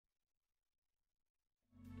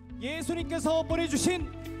예수님께서 보내주신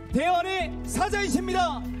대원의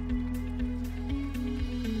사자이십니다.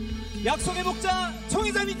 약속의 목자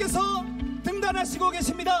총회장님께서 등단하시고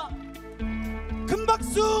계십니다. 큰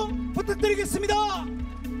박수 부탁드리겠습니다.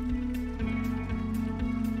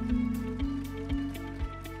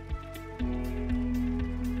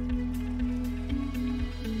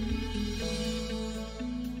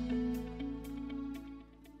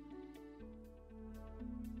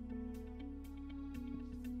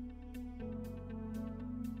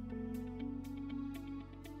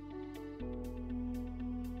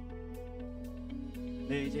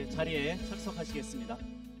 네, 이제 자리에 착석하시겠습니다.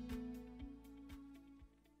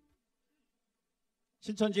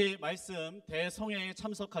 신천지 말씀 대성회에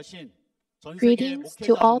참석하신 Greetings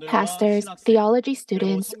to all pastors, theology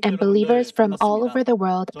students, and believers from all over the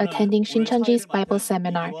world attending Shincheonji's Bible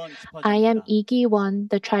Seminar. I am Lee Gi-won,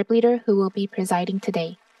 the tribe leader who will be presiding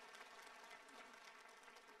today.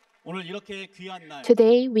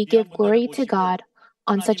 Today, we give glory to God.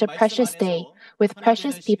 On such a precious day, with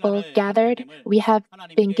precious people gathered, we have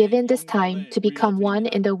been given this time to become one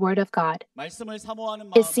in the Word of God.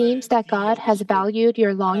 It seems that God has valued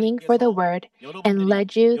your longing for the Word and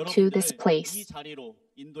led you to this place.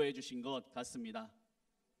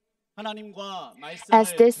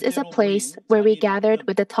 As this is a place where we gathered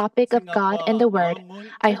with the topic of God and the Word,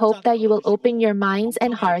 I hope that you will open your minds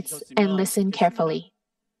and hearts and listen carefully.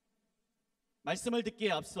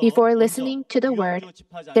 Before listening to the word,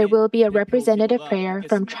 there will be a representative prayer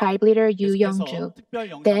from tribe leader Yoo Young-ju.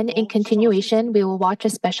 Then, in continuation, we will watch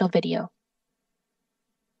a special video.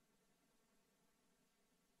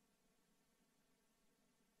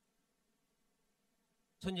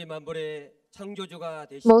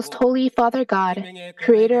 Most Holy Father God,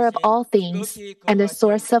 Creator of all things and the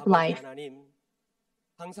source of life,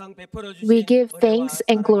 we give thanks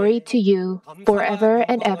and glory to you forever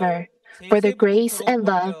and ever, for the grace and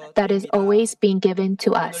love that is always being given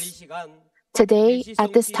to us. Today,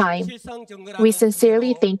 at this time, we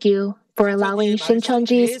sincerely thank you for allowing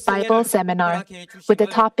Shincheonji's Bible Seminar with the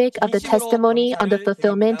topic of the testimony on the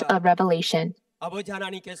fulfillment of Revelation.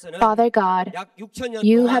 Father God,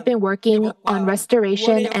 you have been working on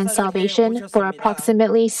restoration and salvation for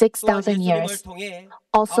approximately 6,000 years.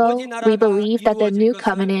 Also, we believe that the new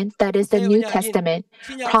covenant, that is the New Testament,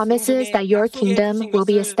 promises that your kingdom will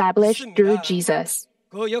be established through Jesus.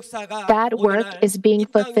 That work is being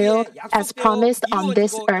fulfilled as promised on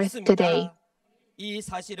this earth today.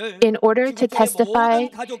 In order to testify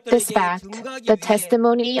this fact, the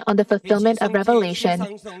testimony on the fulfillment of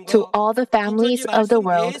Revelation, to all the families of the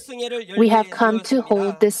world, we have come to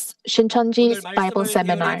hold this Shincheonji's Bible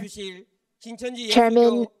Seminar.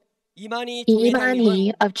 Chairman Lee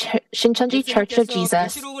Man-hee of Shincheonji Church of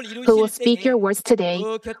Jesus, who will speak your words today,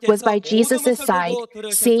 was by Jesus' side,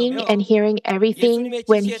 seeing and hearing everything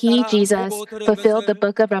when he, Jesus, fulfilled the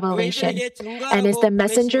book of Revelation, and is the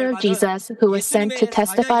messenger of Jesus who was sent to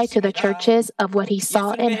testify to the churches of what he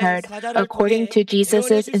saw and heard according to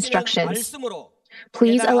Jesus' instructions.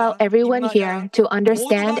 Please allow everyone here to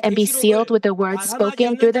understand and be sealed with the words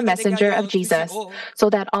spoken through the messenger of Jesus, so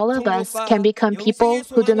that all of us can become people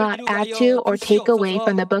who do not add to or take away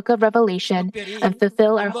from the book of Revelation and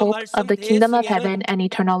fulfill our hope of the kingdom of heaven and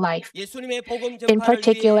eternal life. In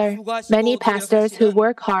particular, many pastors who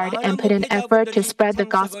work hard and put in effort to spread the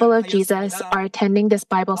gospel of Jesus are attending this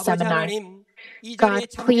Bible seminar. God,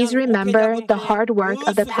 please remember the hard work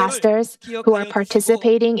of the pastors who are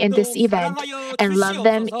participating in this event and love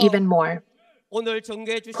them even more.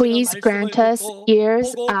 Please grant us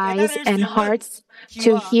ears, eyes, and hearts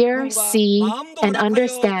to hear, see, and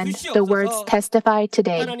understand the words testified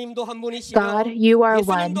today. God, you are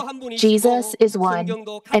one, Jesus is one,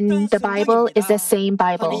 and the Bible is the same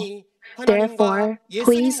Bible. Therefore,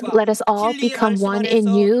 please let us all become one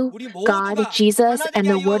in you, God, Jesus, and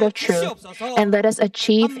the Word of truth, and let us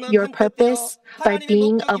achieve your purpose by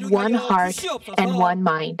being of one heart and one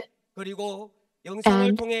mind.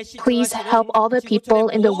 And please help all the people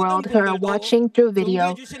in the world who are watching through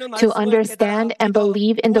video to understand and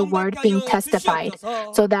believe in the word being testified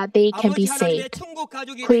so that they can be saved.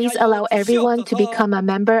 Please allow everyone to become a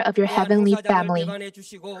member of your heavenly family.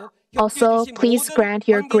 Also, please grant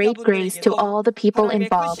your great grace to all the people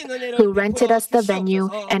involved who rented us the venue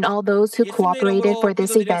and all those who cooperated for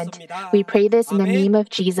this event. We pray this in the name of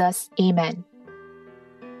Jesus. Amen.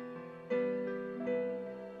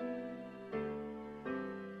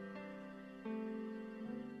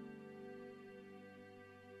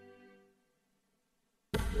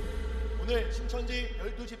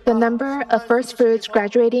 The number of first fruits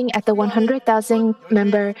graduating at the 100,000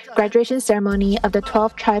 member graduation ceremony of the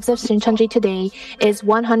 12 tribes of Shincheonji today is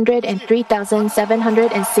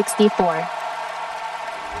 103,764.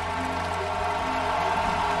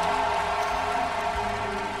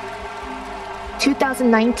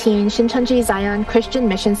 (2019) Shincheonji Zion Christian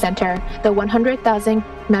Mission Center, the 100,000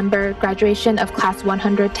 member graduation of class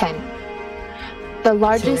 110. The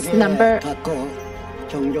largest number.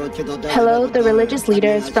 Hello, the religious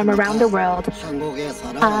leaders from around the world.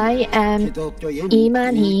 I am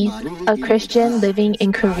Man-hee, a Christian living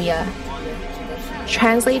in Korea.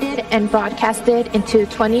 Translated and broadcasted into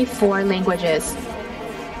 24 languages.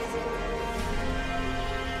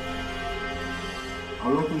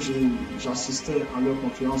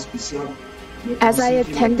 As I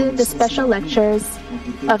attended the special lectures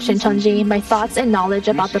of Shincheonji, my thoughts and knowledge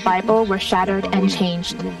about the Bible were shattered and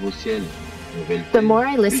changed. The more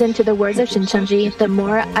I listen to the words of Shincheonji, the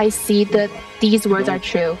more I see that these words are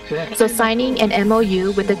true. So signing an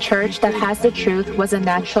MOU with a church that has the truth was a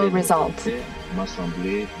natural result.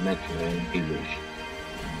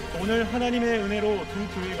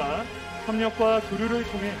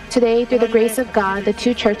 Today, through the grace of God, the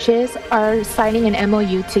two churches are signing an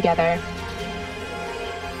MOU together.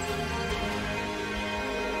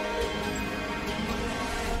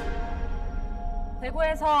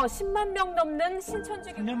 대구에서 10만 명 넘는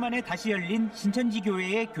신천지 3년 만에 다시 열린 신천지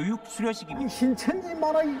교회의 교육 수료식입니다.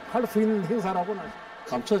 신천지만이 할 수 있는 행사라고는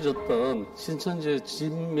감춰졌던 신천지의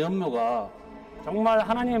진면모가 정말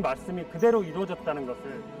하나님의 말씀이 그대로 이루어졌다는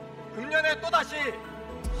것을 금년에 또다시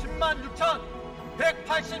 10만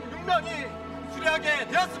 6,186명이 수료하게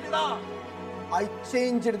되었습니다. I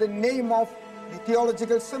changed the name of the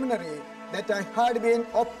theological seminary that I had been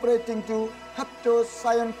operating to Hapto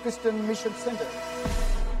Zion Christian Mission Center.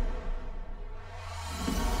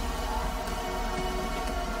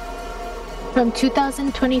 From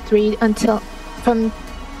 2023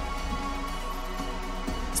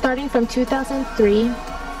 starting from 2003,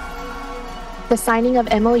 the signing of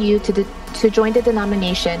MOU to join the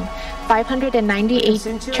denomination,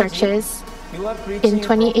 598 churches in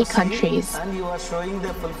 28 countries. And you are showing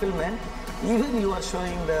the fulfillment, even you are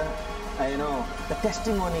showing the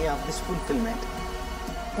testimony of this fulfillment.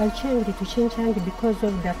 I changed to Shincheonji because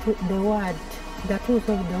of the word, the truth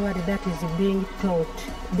of the word that is being taught,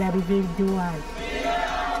 the revealed word.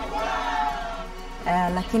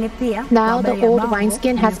 Now the old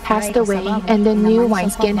wineskin has passed away and the new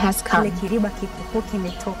wineskin has come.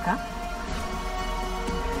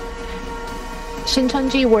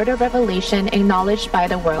 Shincheonji Word of Revelation acknowledged by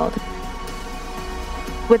the world.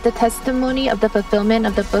 With the testimony of the fulfillment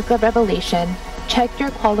of the book of Revelation, check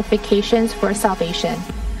your qualifications for salvation.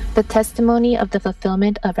 The testimony of the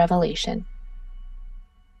fulfillment of Revelation.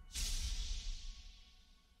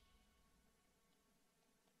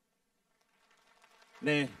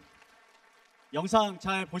 네, 영상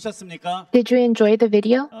잘 보셨습니까? Did you enjoy the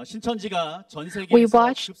video? 신천지가 전 세계에서 We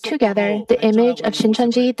watched together the image of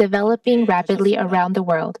Shincheonji developing rapidly around the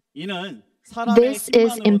world. This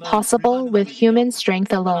is impossible with human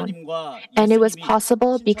strength alone, and it was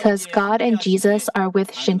possible because God and Jesus are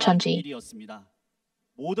with Shincheonji.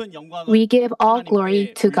 We give all glory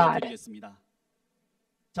to God.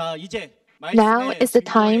 Now is the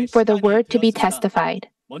time for the word to be testified.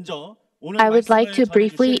 I would like to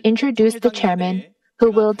briefly introduce the chairman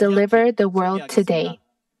who will deliver the word today.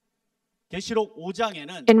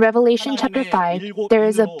 In Revelation chapter 5, there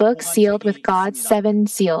is a book sealed with God's 7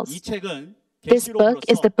 seals. This book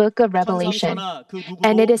is the book of Revelation,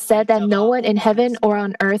 and it is said that no one in heaven or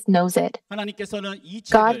on earth knows it.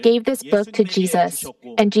 God gave this book to Jesus,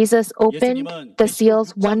 and Jesus opened the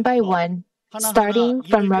seals one by one, starting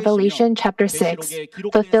from Revelation chapter 6,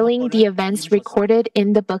 fulfilling the events recorded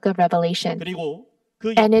in the book of Revelation.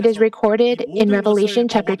 And it is recorded in Revelation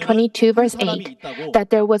chapter 22 verse 8 that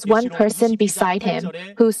there was one person beside him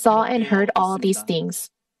who saw and heard all these things.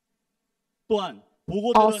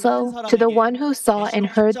 Also, to the one who saw and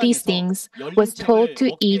heard these things was told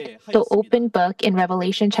to eat the open book in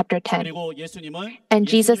Revelation chapter 10. And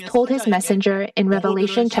Jesus told his messenger in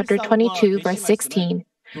Revelation chapter 22 verse 16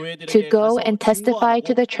 to go and testify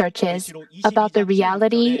to the churches about the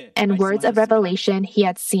reality and words of revelation he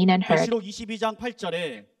had seen and heard.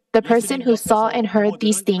 The person who saw and heard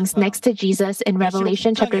these things next to Jesus in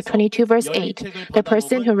Revelation chapter 22 verse 8, the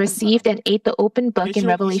person who received and ate the open book in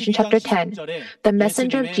Revelation chapter 10, the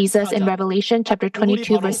messenger of Jesus in Revelation chapter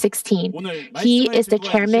 22 verse 16, he is the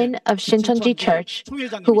chairman of Shincheonji Church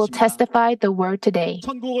who will testify the word today.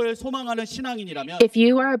 If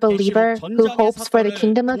you are a believer who hopes for the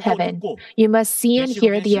kingdom of heaven, you must see and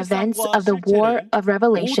hear the events of the war of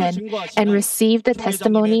Revelation and receive the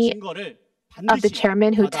testimony of the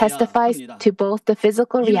chairman who testifies to both the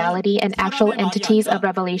physical reality and actual entities of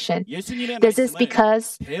Revelation. This is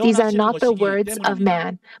because these are not the words of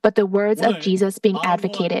man, but the words of Jesus being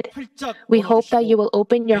advocated. We hope that you will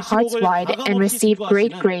open your hearts wide and receive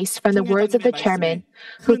great grace from the words of the chairman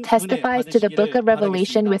who testifies to the book of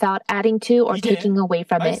Revelation without adding to or taking away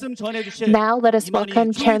from it. Now let us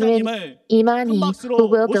welcome Chairman Man-hee, who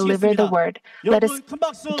will deliver the word.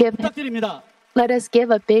 Let us give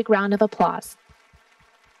a big round of applause.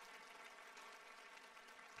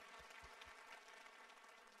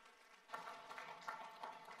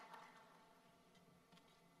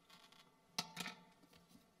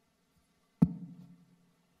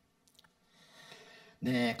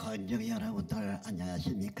 네, 건정 여러분들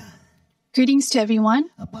안녕하십니까? Greetings to everyone.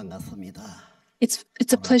 반갑습니다. It's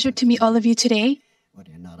a pleasure to meet all of you today.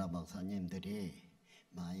 우리나라 목사님들이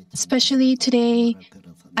Especially today,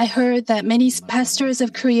 I heard that many pastors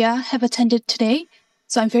of Korea have attended today,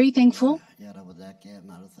 so I'm very thankful.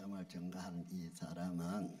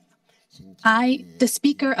 The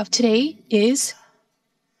speaker of today is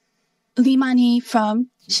Man-hee from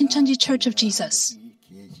Shincheonji Church of Jesus.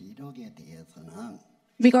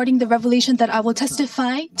 Regarding the revelation that I will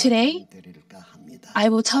testify today, I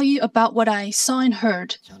will tell you about what I saw and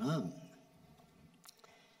heard.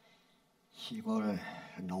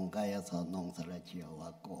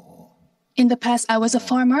 In the past, I was a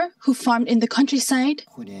farmer who farmed in the countryside.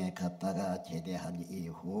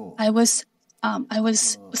 I was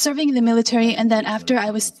serving in the military, and then after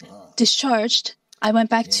I was discharged, I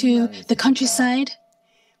went back to the countryside.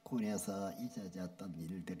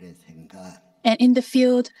 And in the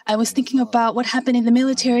field, I was thinking about what happened in the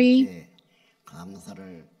military.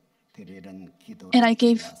 And I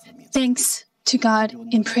gave thanks to God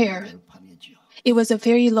in prayer. It was a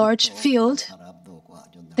very large field.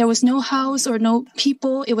 There was no house or no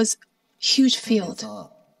people. It was a huge field.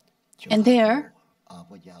 And there,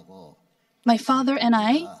 my father and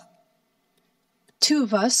I, two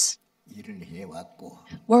of us,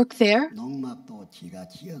 worked there.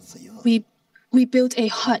 We built a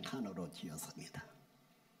hut.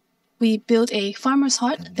 We built a farmer's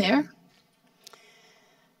hut there.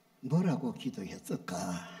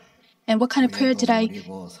 And what kind of prayer did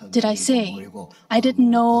I say? I didn't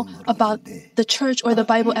know about the church or the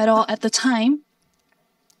Bible at all at the time.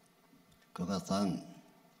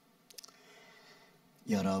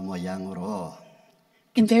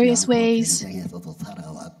 In various ways,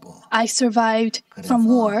 I survived from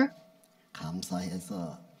war.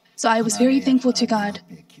 So I was very thankful to God.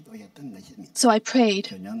 So I prayed.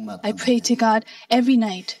 I prayed to God every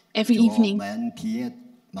night, every evening.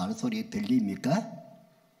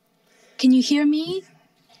 Can you hear me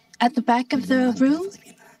at the back of the room?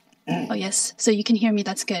 Oh, yes. So you can hear me.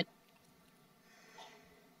 That's good.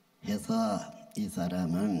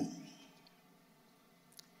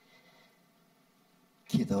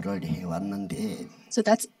 So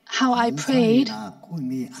that's how I prayed.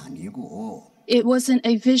 It wasn't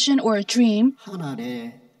a vision or a dream.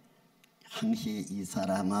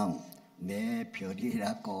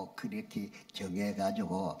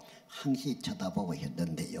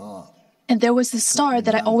 And there was this star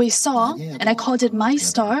that I always saw, and I called it my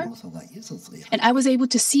star. And I was able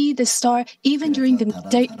to see this star even during the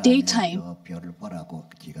daytime.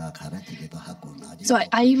 So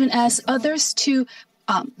I even asked others to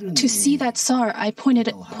see that star. I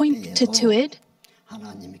pointed to it.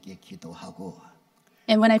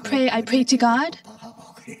 And when I prayed to God.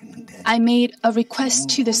 I made a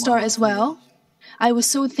request to the star as well. I was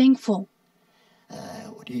so thankful.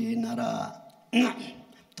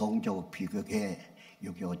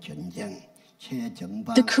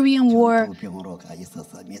 The Korean War.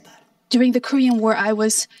 During the Korean War, I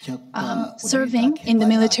was serving in the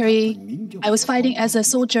military. I was fighting as a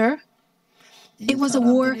soldier. It was a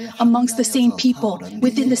war amongst the same people,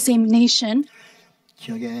 within the same nation.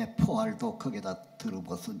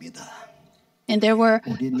 And there were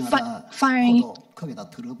firing.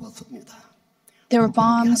 There were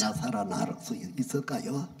bombs.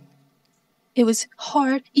 It was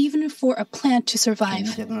hard even for a plant to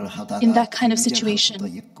survive in that kind of situation.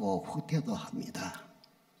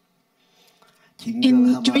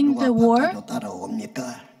 During the war,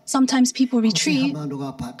 Sometimes people retreat,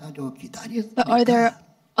 but are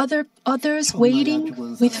there others waiting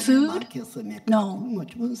with food? No.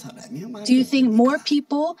 Do you think more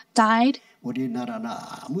people died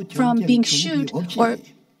from being shot, or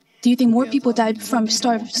do you think more people died from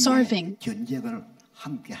starving?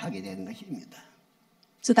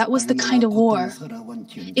 So that was the kind of war.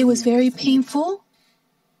 It was very painful.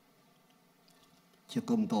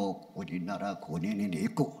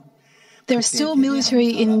 There's still military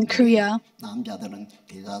in Korea,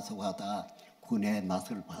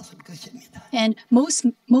 and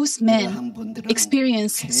most men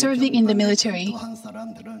experience serving in the military.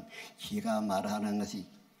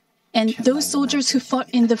 And those soldiers who fought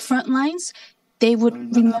in the front lines, they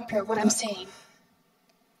would remember what I'm saying.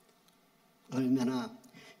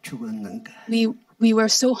 We were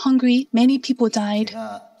so hungry, many people died.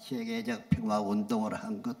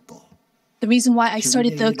 The reason why I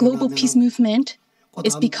started the global peace movement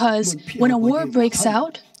is because when a war breaks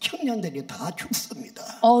out,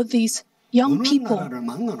 all these young people,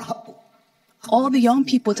 all the young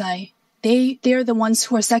people die. They're the ones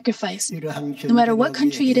who are sacrificed, no matter what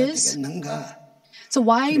country it is. So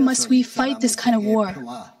why must we fight this kind of war?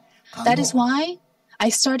 That is why I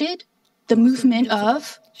started the movement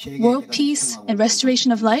of world peace and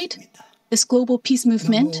restoration of light, this global peace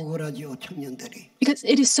movement, because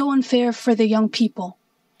it is so unfair for the young people.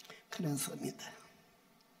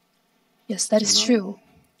 Yes, that is true.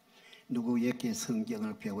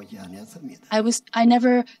 I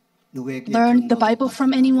never learned the Bible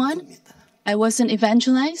from anyone. I wasn't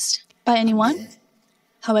evangelized by anyone.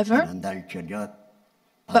 However,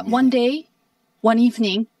 but one day, one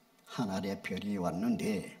evening,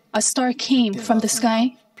 a star came from the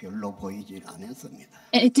sky,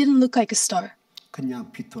 and it didn't look like a star.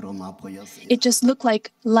 It just looked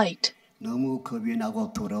like light.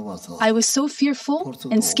 I was so fearful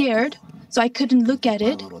and scared, so I couldn't look at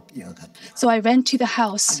it. So I ran to the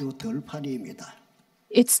house.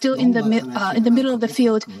 It's still in the middle of the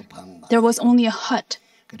field. There was only a hut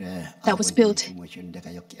that was built.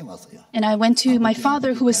 And I went to my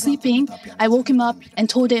father who was sleeping. I woke him up and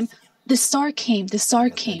told him, the star came.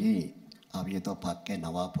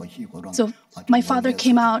 So my father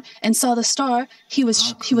came out and saw the star. He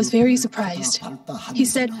was very surprised. He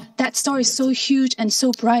said, that star is so huge and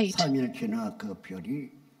so bright.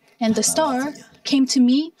 And the star came to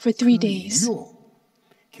me for 3 days.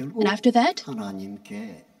 And after that,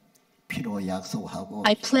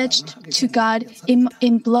 I pledged to God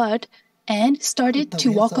in blood and started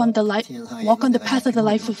to walk on the path of the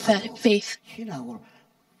life of faith.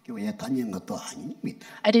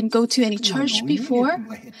 I didn't go to any church before.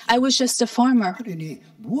 I was just a farmer.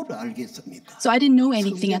 So I didn't know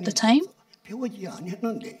anything at the time.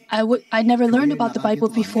 I never learned about the Bible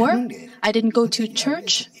before. I didn't go to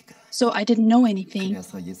church, so I didn't know anything.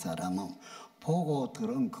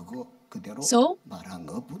 So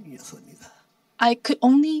I could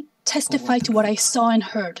only testify to what I saw and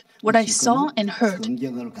heard.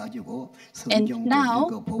 And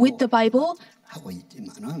now, with the Bible,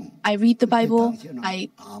 I read the Bible, I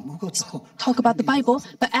talk about the Bible,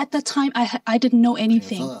 but at the time I didn't know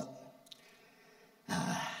anything.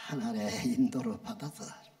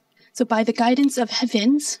 So by the guidance of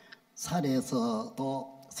heavens,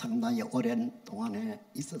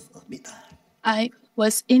 I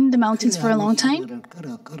was in the mountains for a long time.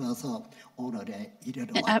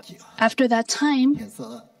 And after that time,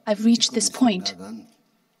 I've reached this point.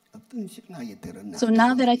 So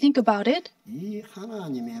now that I think about it,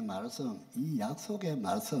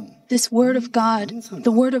 this word of God,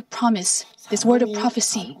 the word of promise, this word of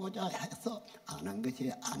prophecy,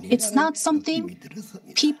 it's not something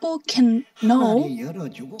people can know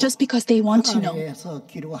just because they want to know.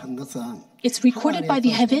 It's recorded by the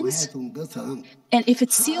heavens, and if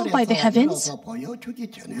it's sealed by the heavens,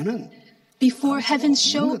 before heaven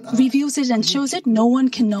reveals it and shows it, no one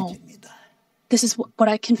can know. This is what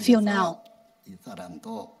I can feel now.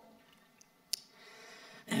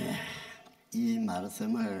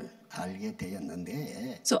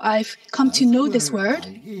 So I've come to know this word.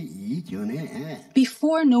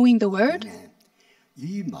 Before knowing the word,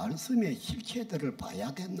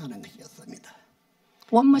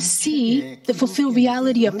 one must see the fulfilled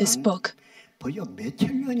reality of this book.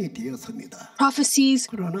 Prophecies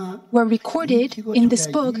were recorded in this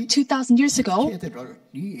book 2,000 years ago.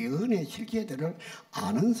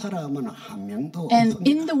 And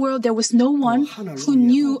in the world, there was no one who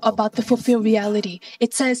knew about the fulfilled reality.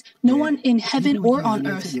 It says no one in heaven or on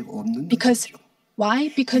earth. Why?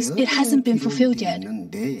 Because it hasn't been fulfilled yet.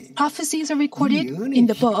 Prophecies are recorded in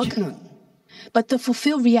the book, but the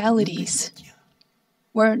fulfilled realities,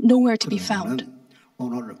 were nowhere to be found.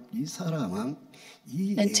 오늘 이 사람은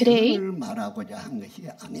이 And today, 예언을 말하고자 한 것이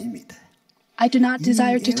아닙니다. I do not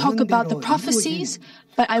desire to talk about the prophecies,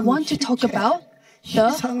 but I want to talk about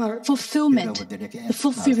the fulfillment,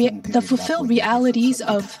 the fulfilled realities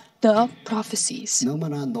of the prophecies.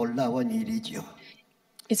 너무나 놀라운 일이죠.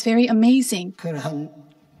 It's very amazing. 그한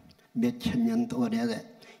몇천 년 동안에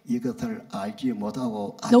이것을 알지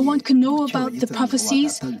못하고 No one could know about the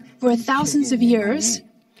prophecies for thousands of years.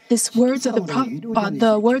 These words of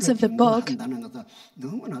the words of the book,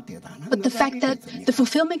 but the fact that the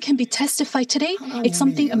fulfillment can be testified today, it's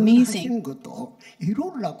something amazing.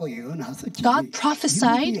 God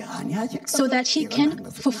prophesied so that He can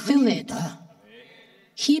fulfill it.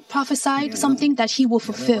 He prophesied something that He will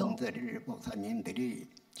fulfill.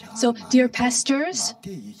 So, dear pastors,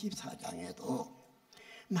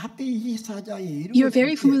 you're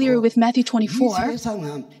very familiar with Matthew 24.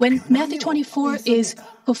 When Matthew 24 is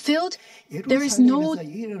fulfilled, there is no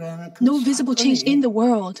visible change in the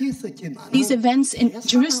world. These events in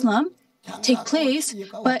Jerusalem take place,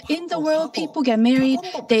 but in the world, people get married,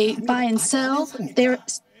 they buy and sell,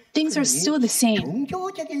 things are still the same.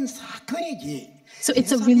 So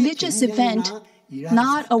it's a religious event,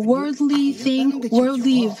 not a worldly thing,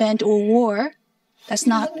 worldly event or war. That's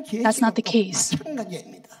not the case.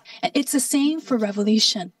 And it's the same for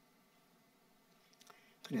Revelation.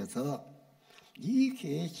 그래서 이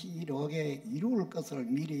계시록에 이룰 것을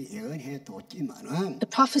미리 예언해 뒀지만은 The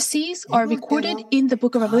prophecies are recorded in the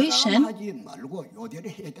book of Revelation,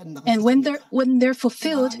 and when they're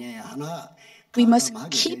fulfilled, we must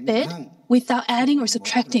keep it without adding or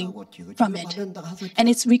subtracting from it. And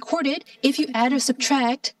it's recorded, if you add or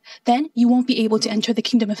subtract, then you won't be able to enter the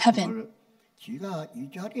kingdom of heaven.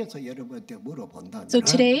 So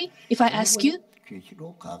today, if I ask you,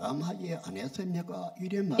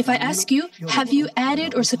 have you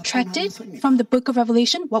added or subtracted from the book of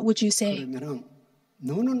Revelation, what would you say?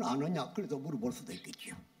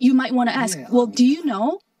 You might want to ask, well, do you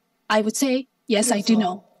know? I would say, yes, I do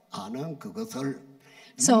know.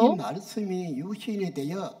 So,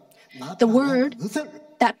 the word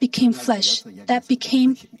that became flesh, that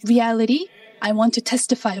became reality, I want to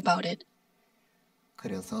testify about it.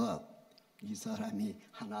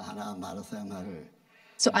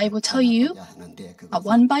 So I will tell you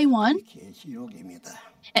one by one,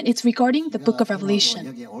 and it's regarding the book of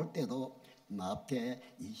Revelation.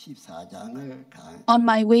 On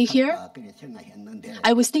my way here,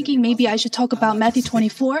 I was thinking maybe I should talk about Matthew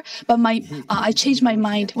 24, but I changed my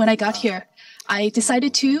mind when I got here. I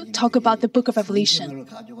decided to talk about the book of Revelation.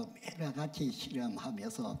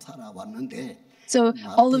 So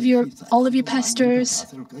all of your pastors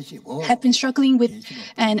have been struggling with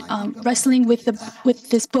and wrestling with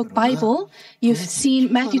this book Bible. You've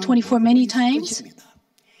seen Matthew 24 many times,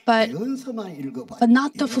 but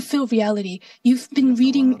not the fulfilled reality. You've been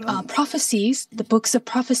reading prophecies, the books of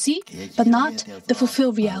prophecy, but not the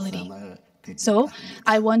fulfilled reality. So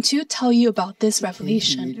I want to tell you about this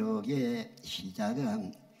revelation.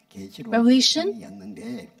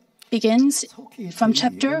 Revelation begins from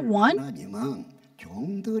chapter 1.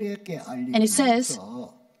 And it says,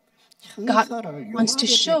 God wants to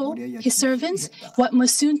show His servants what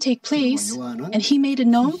must soon take place, and He made it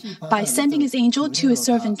known by sending His angel to His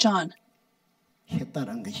servant John.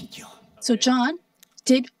 So John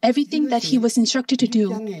did everything that he was instructed to do.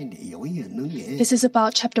 This is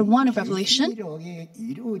about chapter 1 of Revelation.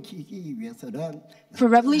 For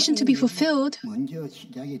Revelation to be fulfilled,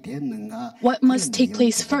 what must take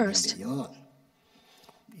place first?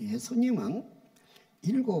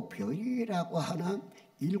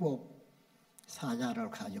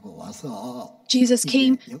 Jesus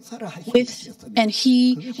came with, and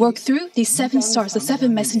He worked through these 7 stars, the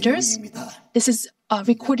 7 messengers. This is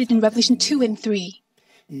recorded in Revelation 2 and 3.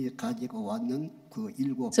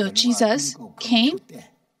 So Jesus came,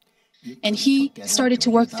 and He started to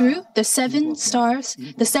work through the 7 stars,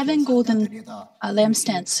 the 7 golden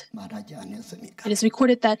lampstands. It is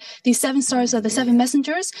recorded that these 7 stars are the 7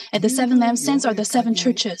 messengers, and the 7 lampstands are the 7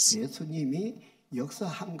 churches.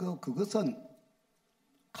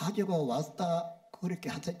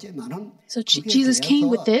 So Jesus came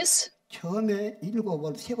with this,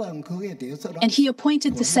 and He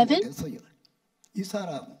appointed the 7.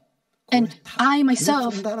 And I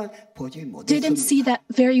myself didn't see that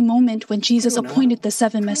very moment when Jesus appointed the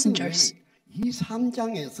 7 messengers.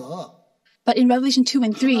 But in Revelation 2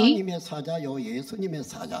 and 3,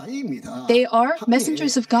 they are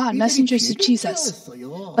messengers of God, messengers of Jesus.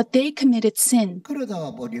 But they committed sin.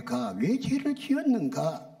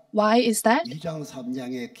 Why is that? 2장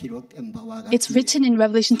 3장에 기록된 바와 It's 같이 written in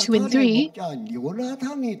Revelation 2 and 3.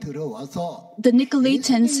 The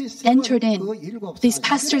Nicolaitans entered in. These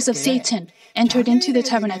pastors of Satan entered into the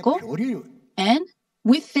tabernacle, and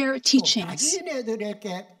with their teachings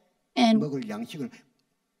and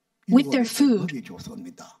with their food,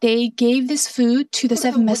 they gave this food to the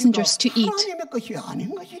seven messengers to eat.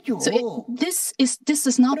 So this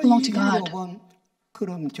does not belong to God.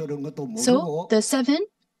 So the seven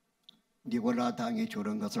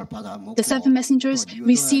messengers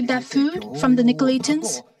received that food from the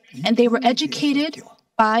Nicolaitans, and they were educated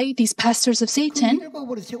by these pastors of Satan.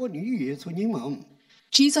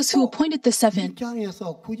 Jesus, who appointed the seven.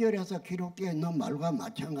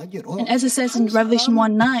 And as it says in Revelation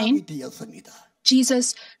 1:9,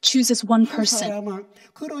 Jesus chooses one person.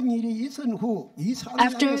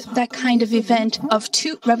 After that kind of event of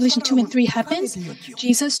Revelation 2 and 3 happens,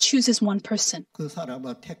 Jesus chooses one person.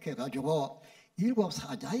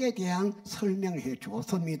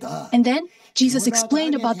 And then Jesus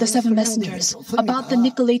explained about the seven messengers, about the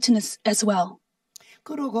Nicolaitans as well.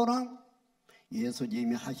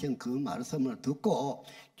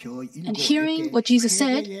 And hearing what Jesus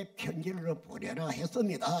said,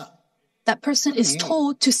 that person is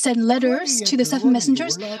told to send letters to the seven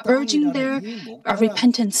messengers urging their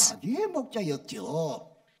repentance.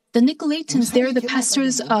 The Nicolaitans, they're the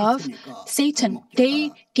pastors of Satan.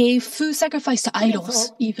 They gave food sacrifice to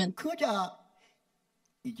idols, even.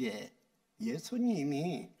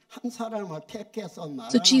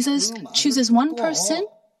 So Jesus chooses one person,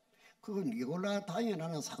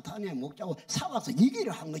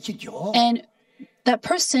 and that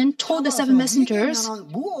person told the seven messengers,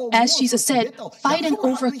 as Jesus said, fight and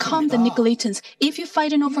overcome the Nicolaitans. If you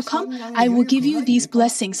fight and overcome, I will give you these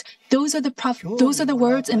blessings. Those are the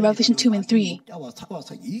words in Revelation 2 and 3.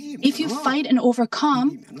 If you fight and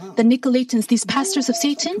overcome the Nicolaitans, these pastors of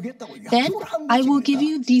Satan, then I will give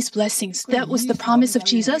you these blessings. That was the promise of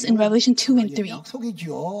Jesus in Revelation 2 and 3.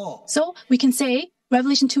 So we can say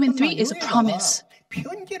Revelation 2 and 3 is a promise.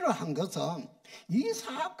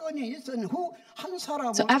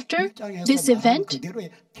 So after this event,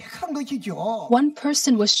 one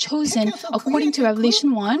person was chosen according to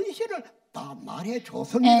Revelation 1,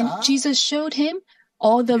 and Jesus showed him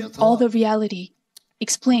all the reality,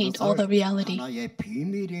 explained all the reality.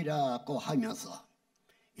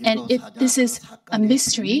 And this is a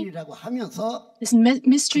mystery, this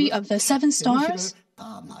mystery of the seven stars.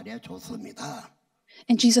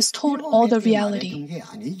 And Jesus told all the reality.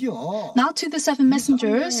 Now to the seven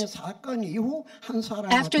messengers,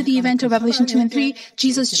 after the event of Revelation 2 and 3,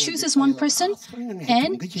 Jesus chooses one person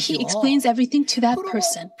and he explains everything to that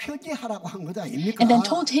person. And then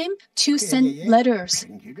told him to send letters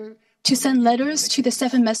to the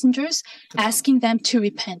seven messengers asking them to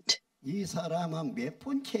repent.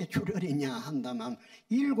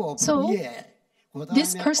 So,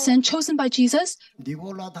 this person chosen by Jesus,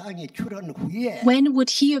 when would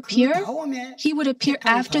he appear? He would appear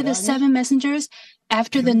after the seven messengers,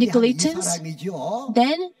 after the Nicolaitans.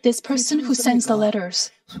 Then this person who sends the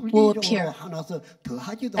letters will appear.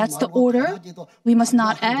 That's the order. We must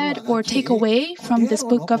not add or take away from this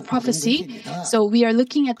book of prophecy. So we are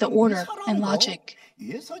looking at the order and logic.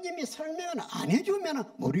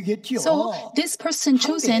 So this person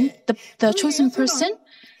chosen, the chosen person,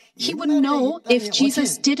 he would know if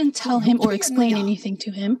Jesus didn't tell him or explain anything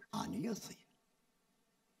to him.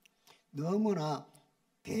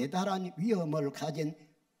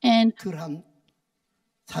 And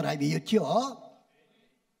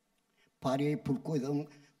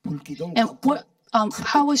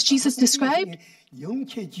how was Jesus described?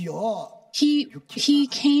 He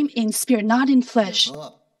came in spirit, not in flesh.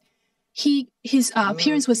 His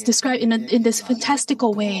appearance was described in this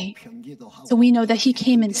fantastical way. So we know that he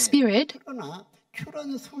came in spirit.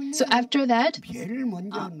 So after that,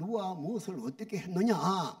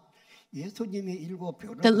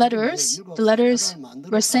 the letters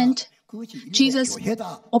were sent. Jesus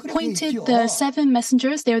appointed the seven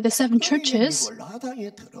messengers. They are the seven churches,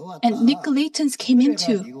 and Nicolaitans came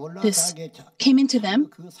into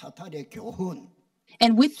them,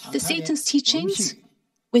 and with Satan's teachings,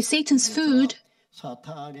 with Satan's food,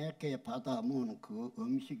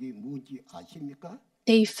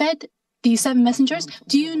 they fed these seven messengers.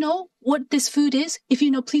 Do you know what this food is? If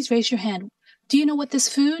you know, please raise your hand. Do you know what this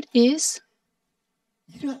food is?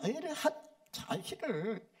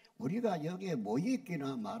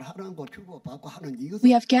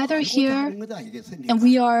 We have gathered here and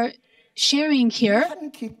we are sharing here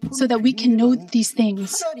so that we can know these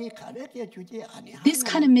things. This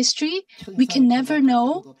kind of mystery we can never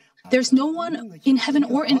know There's no one in heaven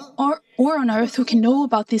or on earth who can know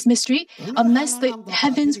about this mystery unless the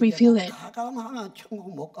heavens reveal it.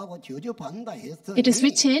 It is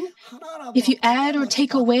written, if you add or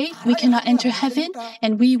take away, we cannot enter heaven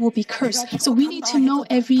and we will be cursed. So we need to know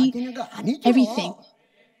everything.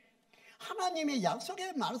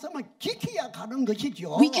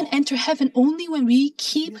 We can enter heaven only when we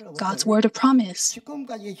keep God's word of promise.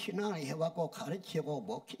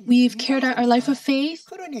 We've carried out our life of faith,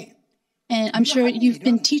 and I'm sure you've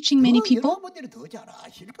been teaching many people.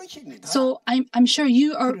 So I'm sure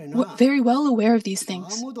you are very well aware of these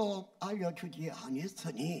things.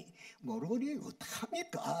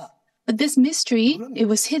 But this mystery, it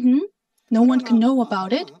was hidden. No one could know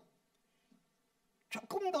about it.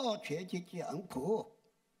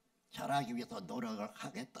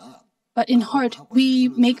 But in heart,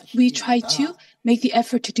 we try to make the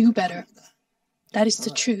effort to do better. That is the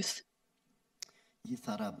truth.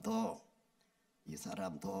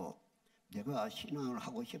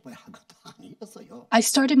 I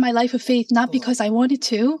started my life of faith not because I wanted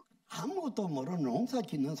to.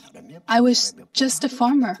 I was just a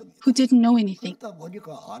farmer who didn't know anything.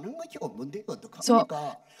 So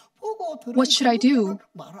what should I do?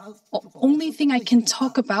 The only thing I can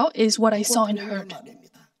talk about is what I saw and heard.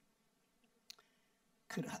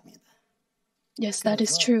 Yes, that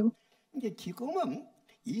is true.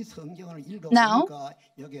 Now,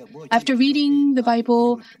 after reading the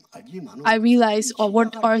Bible, I realized,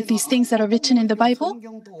 what are these things that are written in the Bible?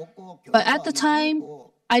 But at the time,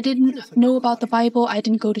 I didn't know about the Bible. I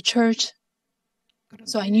didn't go to church.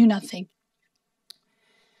 So I knew nothing.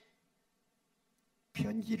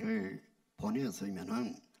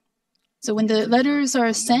 So when the letters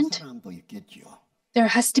are sent, there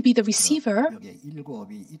has to be the receiver.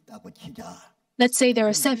 Let's say there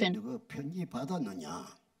are 7.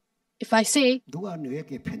 If I say,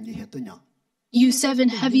 you 7,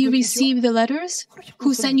 have you received the letters?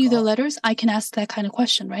 Who sent you the letters? I can ask that kind of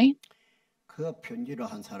question, right?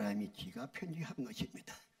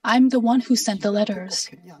 I'm the one who sent the letters.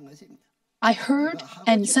 I heard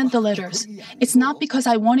and sent the letters. It's not because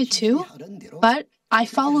I wanted to, but I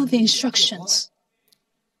followed the instructions.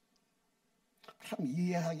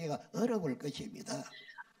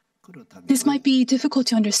 This might be difficult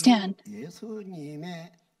to understand.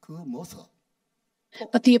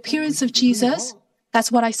 But the appearance of Jesus,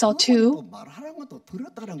 that's what I saw too.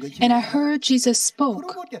 And I heard Jesus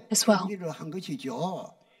spoke as well.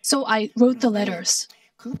 So I wrote the letters.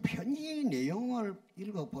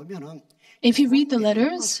 If you read the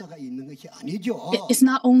letters, it's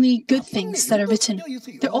not only good things that are written.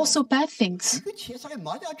 There are also bad things.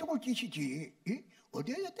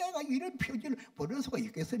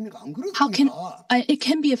 It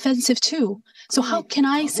can be offensive too. So how can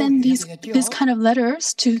I send this kind of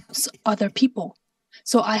letters to other people?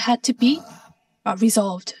 So I had to be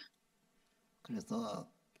resolved.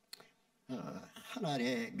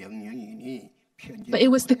 But it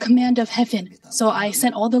was the command of heaven. So I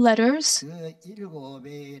sent all the letters.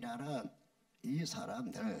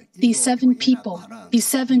 These 7 people, these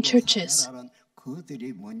 7 churches,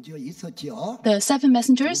 the 7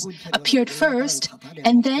 messengers appeared first,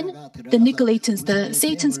 and then the Nicolaitans, the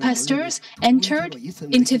Satan's pastors, entered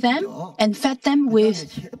into them and fed them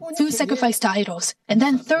with food sacrificed to idols. And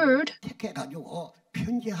then third,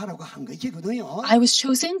 I was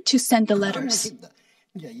chosen to send the letters.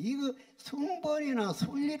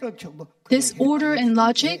 This order and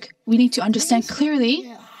logic, we need to understand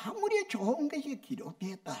clearly.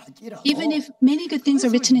 Even if many good things are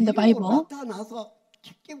written in the Bible,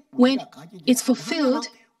 when it's fulfilled,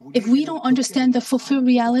 if we don't understand the fulfilled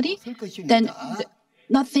reality, then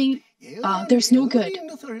there's no good.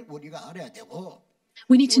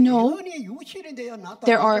 We need to know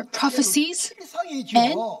there are prophecies,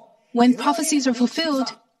 and when prophecies are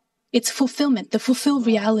fulfilled, it's fulfillment, the fulfilled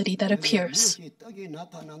reality that appears.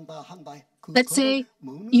 Let's say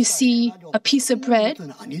you see a piece of bread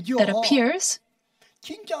that appears.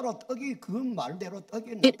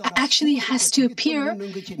 It actually has to appear,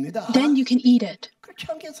 then you can eat it.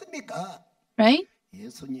 Right?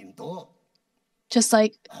 Just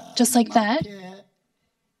like that.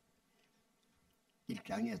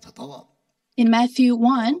 In Matthew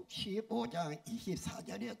 1,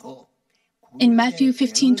 in Matthew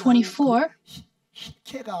 15:24,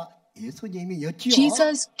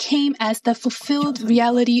 Jesus came as the fulfilled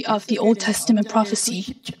reality of the Old Testament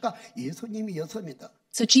prophecy.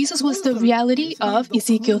 So Jesus was the reality of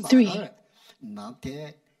Ezekiel 3.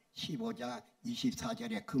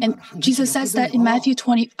 And Jesus says that in Matthew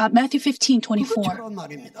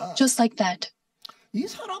 15:24, just like that. 이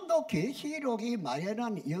사람도 계시록이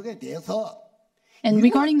말하는 역에 대해서 And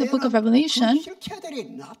regarding the book of Revelation,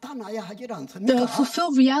 실체들이 나타나야 하지 the 않습니까?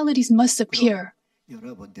 fulfilled realities must appear.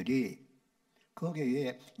 여러분들이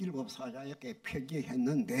거기에 일곱 사자에게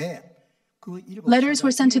편지했는데 그 일곱 Letters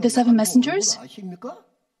were sent to the seven messengers. 아십니까?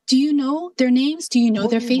 Do you know their names? Do you know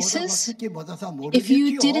their faces? If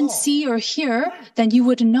you didn't see or hear, then you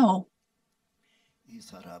wouldn't know. 이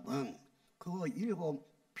사람은 그 일곱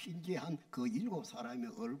편지한 그 일곱 사람의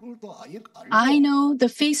얼굴도 알고 I know the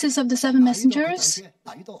faces of the seven messengers.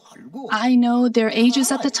 나이도 알고 I know their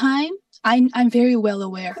ages at the time. I'm very well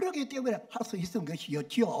aware. 그러기 때문에 할 수 있는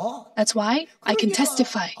것이었죠. That's why I can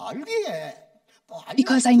testify. 알기에 또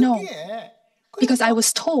Because I know. 알기에 Because I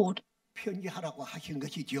was told. 편지하라고 하신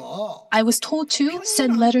것이죠. I was told to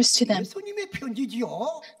send letters to them. 예수님의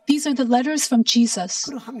편지지요. These are the letters from Jesus.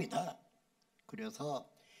 그러합니다. 그래서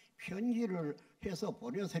편지를 해서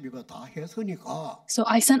보내서리가 다 했으니까. So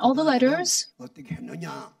I sent all the letters. 어떻게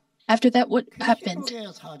했느냐? After that, what happened?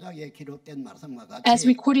 계시록의 사장에 기록된 말씀과 같이 As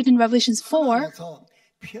recorded in Revelation 4,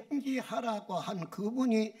 편지하라고 한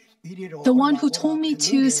그분이 이리로 the one who told me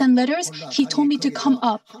to send letters, he told me to come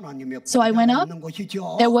up. So I went up.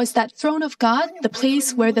 There was that throne of God, the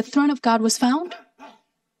place where the throne of God was found.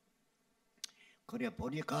 그래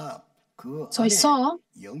보니까 그 So I saw,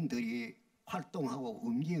 영들이 활동하고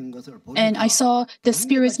움직이는 것을 and I 보니까 saw the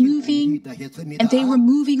spirits moving, and they were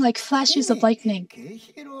moving like flashes of lightning.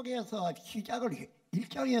 계시록에서 시작을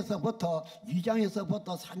 1장에서부터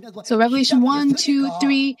 2장에서부터 3장에서 So Revelation 1, 2,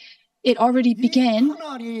 3, it already began.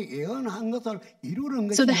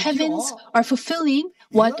 So the heavens are fulfilling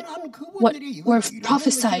what were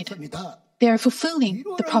prophesied. They are fulfilling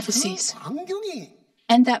the prophecies.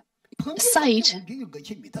 And that sight,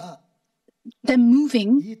 them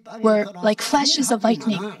moving, were like flashes of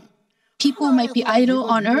lightning. People might be idle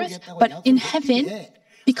on earth, but in heaven,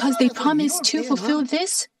 because they promised to fulfill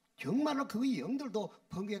this,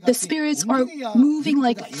 the spirits are moving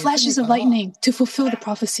like flashes of lightning to fulfill the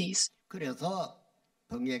prophecies.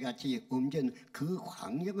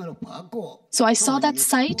 So I saw that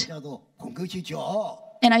sight,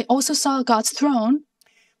 and I also saw God's throne.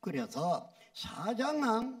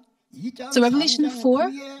 So Revelation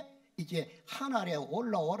 4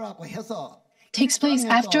 takes place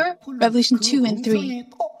after Revelation 2 and 3.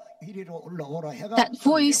 That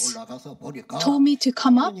voice told me to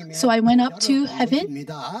come up, so I went up to heaven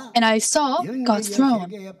and I saw God's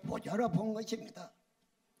throne.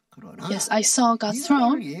 Yes, I saw God's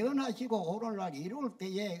throne.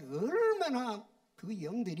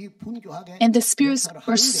 And the spirits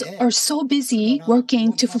are so busy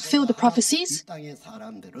working to fulfill the prophecies.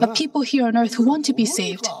 But people here on earth who want to be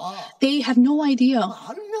saved, they have no idea.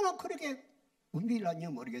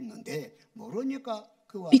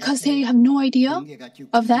 Because they have no idea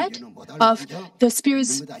of that, of the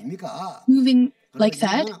spirits moving like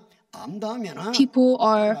that, people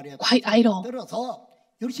are quite idle.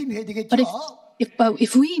 But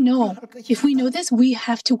if we know this, we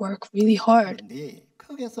have to work really hard.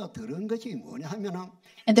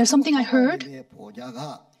 And there's something I heard.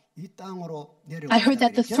 I heard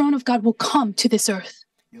that the throne of God will come to this earth.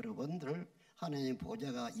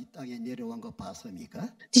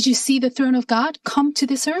 Did you see the throne of God come to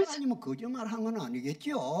this earth?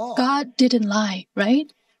 God didn't lie,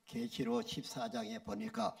 right?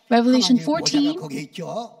 Revelation 14,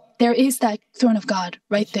 there is that throne of God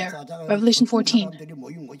right there. Revelation 14.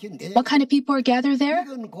 What kind of people are gathered there?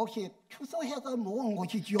 The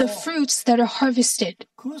fruits that are harvested.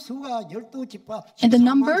 And the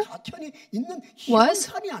number was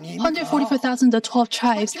 144,000, the 12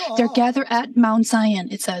 tribes. They're gathered at Mount Zion,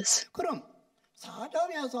 it says.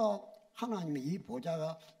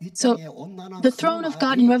 So the throne of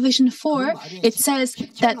God in Revelation 4, it says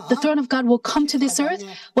that the throne of God will come to this earth.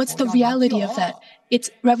 What's the reality of that?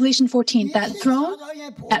 It's Revelation 14, that throne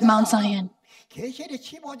at Mount Zion.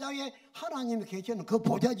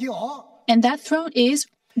 And that throne is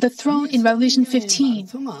the throne in Revelation 15.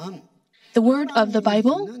 The word of the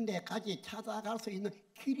Bible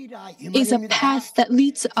is a path that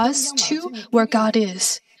leads us to where God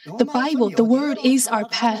is. The Bible, the word is our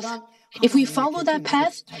path. If we follow that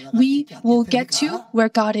path, we will get to where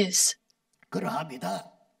God is.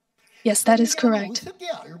 Yes, that is correct.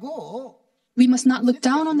 We must not look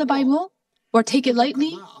down on the Bible or take it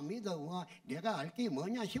lightly.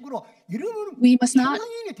 We must not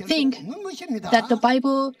think that the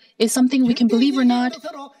Bible is something we can believe or not,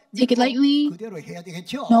 take it lightly.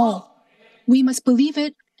 No, we must believe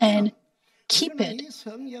it and keep it.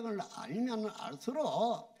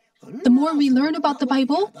 the more we learn about the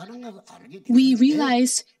Bible, we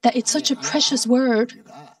realize that it's such a precious word.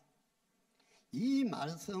 이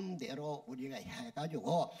말씀대로 우리가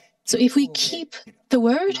해가지고 So if we keep the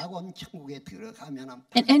word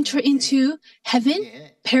and enter into heaven,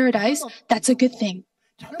 paradise, that's a good thing.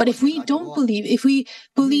 But if we don't believe, if we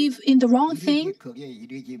believe in the wrong thing,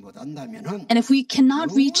 and if we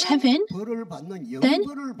cannot reach heaven, then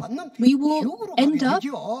we will end up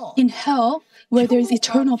in hell where there is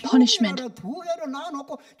eternal punishment.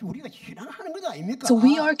 So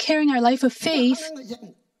we are carrying our life of faith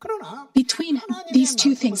between these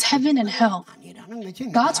two things, heaven and hell.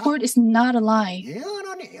 God's word is not a lie.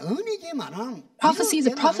 Prophecy is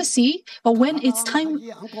a prophecy, but when it's time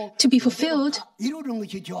to be fulfilled,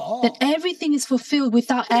 then everything is fulfilled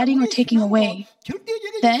without adding or taking away.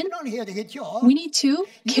 Then we need to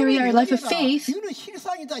carry our life of faith.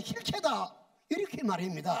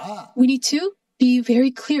 We need to be very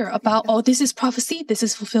clear about, oh, this is prophecy, this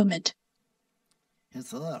is fulfillment.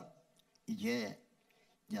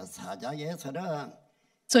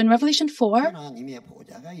 So in Revelation 4,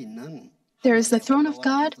 there is the throne of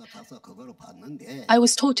God. I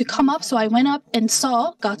was told to come up, so I went up and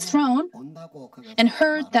saw God's throne and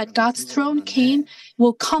heard that God's throne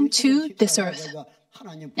will come to this earth.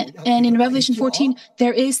 And in Revelation 14,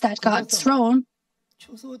 there is that God's throne.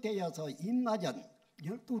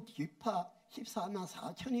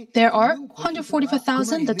 There are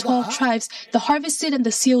 144,000, the 12 tribes, the harvested and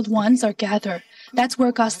the sealed ones are gathered. That's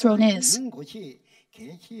where God's throne is.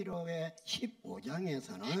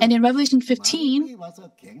 And in Revelation 15,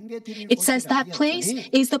 it says that place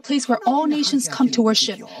is the place where all nations come to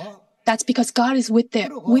worship. That's because God is there.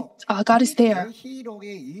 God is there.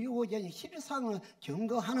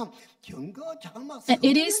 And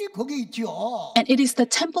it is the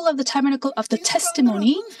temple of the Tabernacle of the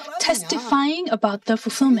testimony, testifying about the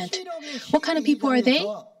fulfillment. What kind of people are they?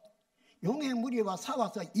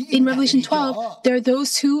 In Revelation 12, there are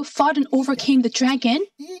those who fought and overcame the dragon,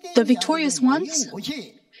 the victorious ones.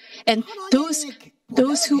 And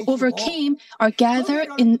those who overcame are gathered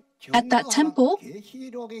at that temple,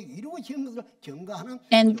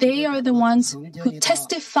 and they are the ones who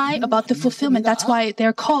testify about the fulfillment. That's why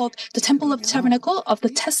they're called the Temple of the Tabernacle of the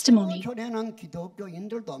Testimony.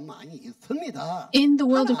 In the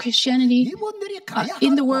world of Christianity,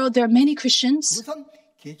 in the world there are many Christians,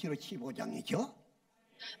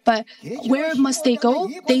 but where must they go?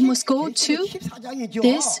 They must go to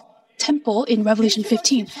this temple in Revelation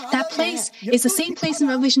 15. That place is the same place in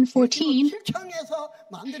Revelation 14,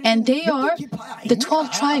 and they are the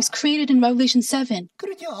 12 tribes created in Revelation 7.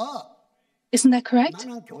 Isn't that correct?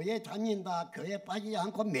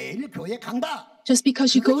 Just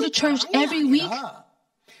because you go to church every week,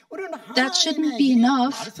 that shouldn't be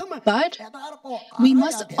enough, but we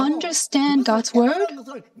must understand God's word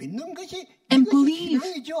and believe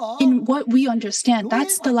in what we understand.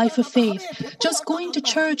 That's the life of faith. Just going to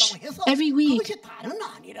church every week,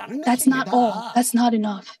 that's not all. That's not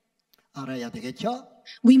enough.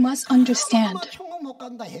 We must understand.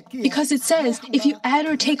 Because it says, if you add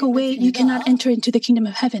or take away, you cannot enter into the kingdom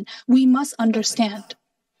of heaven. We must understand.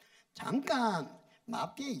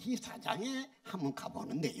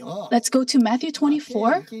 Let's go to Matthew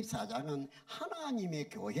 24.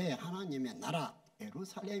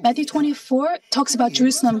 Matthew 24 talks about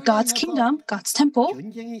Jerusalem, God's kingdom, God's temple.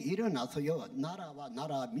 And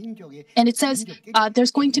it says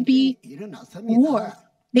there's going to be war,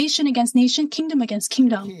 nation against nation, kingdom against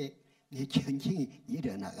kingdom.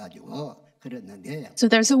 So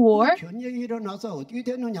there's a war.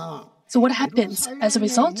 So what happens as a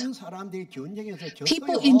result?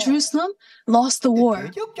 People in Jerusalem lost the war.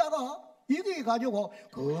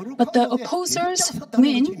 But the opposers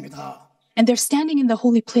win, and they're standing in the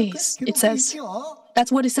holy place, it says.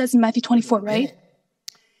 That's what it says in Matthew 24, right?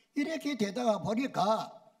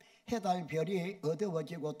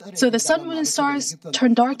 So the sun, moon, and stars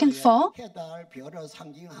turn dark and fall.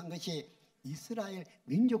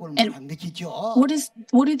 And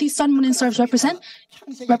what do these sun, moon, and stars represent?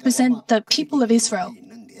 Represent the people of Israel.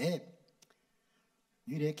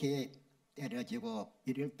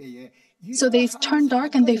 So they turn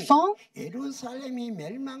dark and they fall.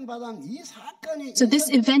 So this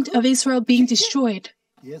event of Israel being destroyed.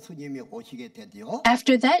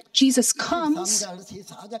 After that, Jesus comes.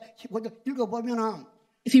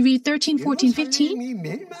 If you read 13, 14,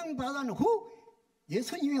 15,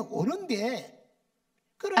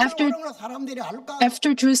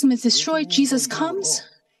 after Jerusalem is destroyed, Jesus comes,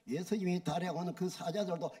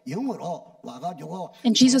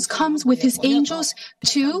 And Jesus comes with his angels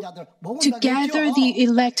to gather the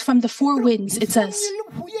elect from the four winds, it says.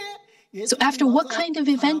 So after what kind of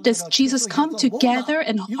event does Jesus come to gather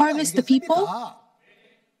and harvest the people?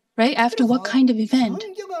 Right? After what kind of event?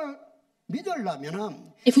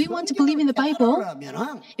 If we want to believe in the Bible,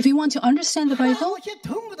 if we want to understand the Bible,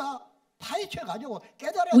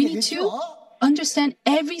 we need to understand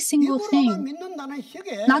every single thing.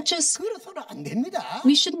 Not just,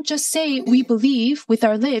 we shouldn't just say we believe with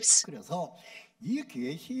our lips.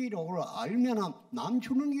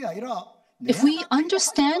 If we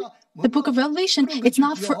understand the book of Revelation, it's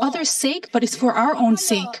not for others' sake, but it's for our own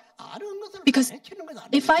sake. Because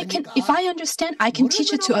if I understand, I can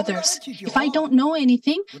teach it to others. If I don't know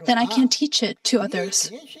anything, then I can teach it to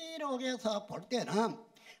others.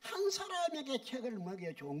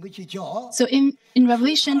 So in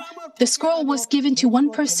Revelation, the scroll was given to one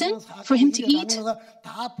person for him to eat,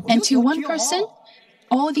 and to one person,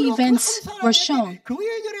 all the events were shown.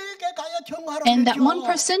 And that one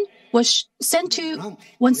person was sent to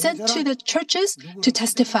the churches to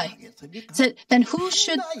testify. So then who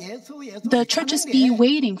should the churches be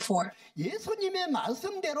waiting for?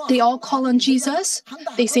 They all call on Jesus.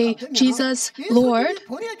 They say, Jesus, Lord.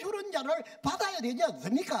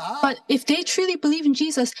 But if they truly believe in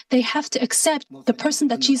Jesus, they have to accept the person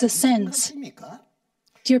that Jesus sends.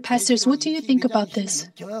 Dear pastors, what do you think about this?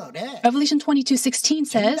 Revelation 22:16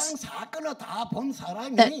 says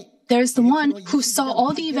that there's the one who saw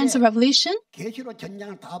all the events of Revelation. It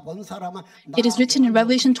is written in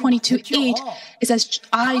Revelation 22:8. It says,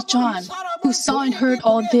 I, John, who saw and heard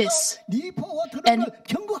all this. And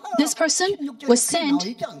this person was sent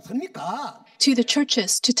to the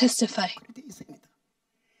churches to testify.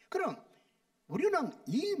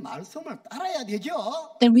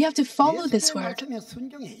 Then we have to follow this word.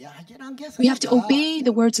 We have to obey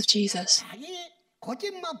the words of Jesus.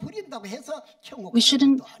 We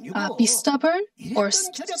shouldn't be stubborn or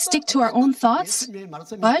stick to our own thoughts,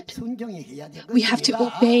 but we have to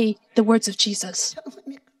obey the words of Jesus.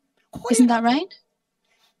 Isn't that right?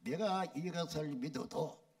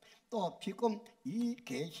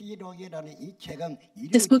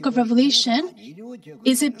 This book of Revelation,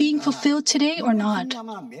 is it being fulfilled today or not?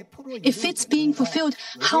 If it's being fulfilled,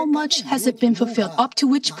 how much has it been fulfilled? Up to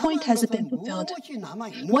which point has it been fulfilled?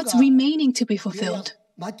 What's remaining to be fulfilled?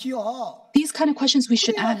 These kind of questions we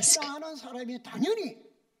should ask.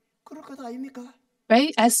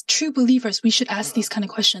 Right? As true believers, we should ask these kind of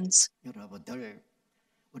questions.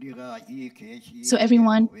 So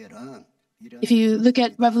everyone, if you look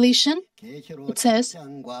at Revelation, it says,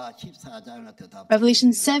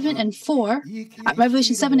 Revelation 7 and 14,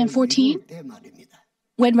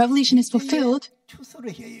 when Revelation is fulfilled,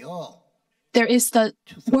 there is the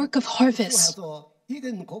work of harvest.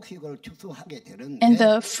 And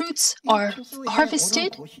the fruits are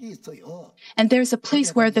harvested, and there's a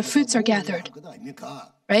place where the fruits are gathered.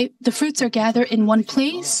 Right? The fruits are gathered in one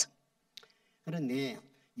place.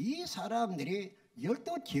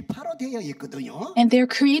 And they're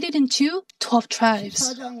created into 12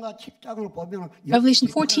 tribes. Revelation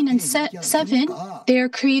 14 and 7, they are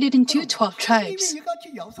created into 12 tribes.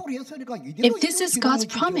 If this is God's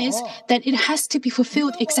promise, then it has to be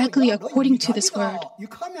fulfilled exactly according to this word.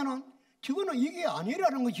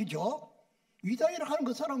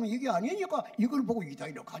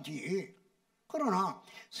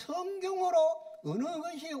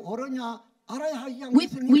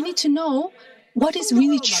 We need to know what is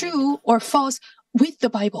really true or false with the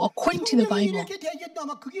Bible, according to the Bible.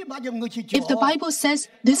 If the Bible says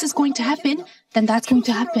this is going to happen, then that's going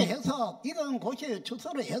to happen.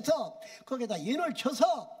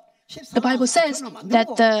 The Bible says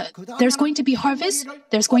that there's going to be harvest,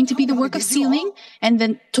 there's going to be the work of sealing, and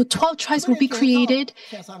then 12 tribes will be created,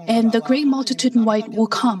 and the great multitude in white will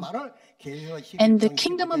come. And the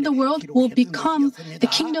kingdom of the world will become the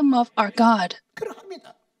kingdom of our God.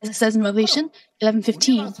 As it says in Revelation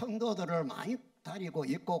 11:15.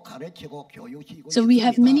 So we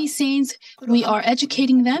have many saints, we are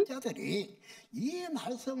educating them.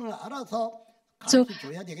 So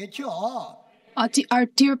our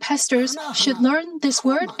dear pastors should learn this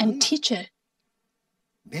word and teach it.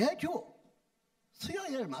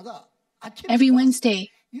 Every Wednesday.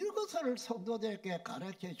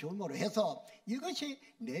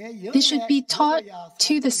 This should be taught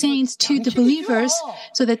to the saints, to the believers,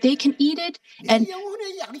 so that they can eat it, and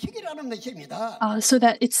so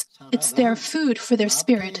that it's their food for their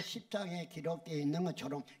spirit.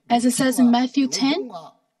 As it says in Matthew 10,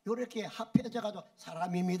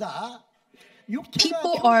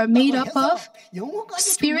 people are made up of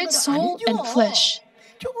spirit, soul, and flesh.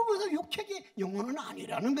 죽음에서 육체가 영혼은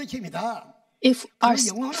아니라는 것입니다. If our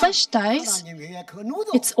flesh dies,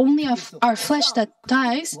 it's only our flesh that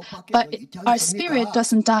dies, but our spirit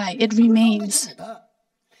doesn't die, it remains.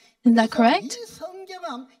 Isn't that correct?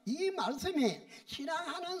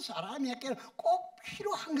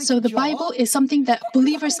 So the Bible is something that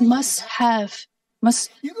believers must have.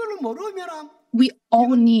 We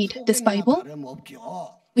all need this Bible.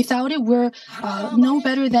 Without it, we're no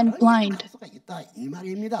better than blind.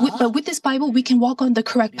 But with this Bible, we can walk on the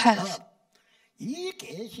correct path.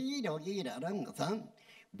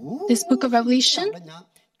 This book of Revelation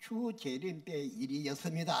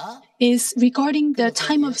is regarding the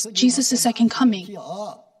time of Jesus' second coming.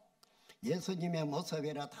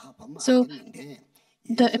 So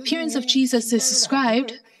the appearance of Jesus is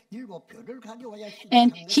described,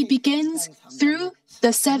 and he begins through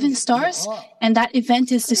the 7 stars, and that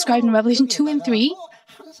event is described in Revelation 2 and 3.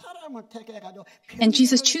 And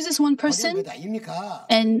Jesus chooses one person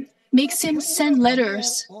and makes him send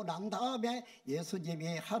letters.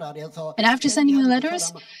 And after sending the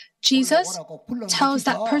letters, Jesus tells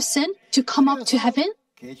that person to come up to heaven.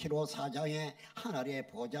 And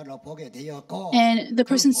the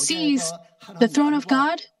person sees the throne of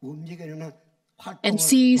God and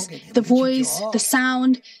sees the voice, the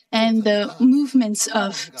sound, and the movements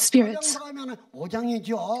of spirits.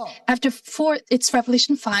 After 4, it's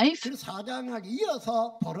Revelation 5.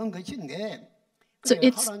 So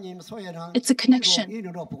it's a connection.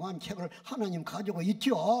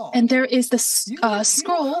 And there is the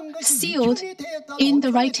scroll sealed in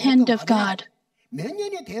the right hand of God.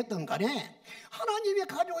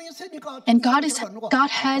 And God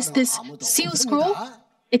has this seal scroll.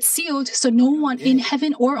 It's sealed, so no one in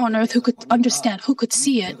heaven or on earth who could understand, who could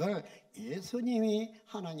see it.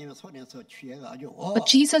 But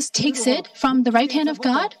Jesus takes it from the right hand of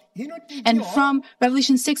God, and from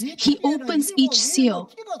Revelation 6, he opens each seal.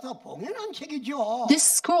 This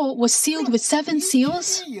scroll was sealed with 7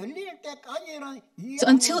 seals. So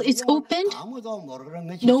until it's opened,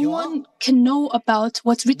 no one can know about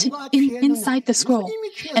what's written inside the scroll.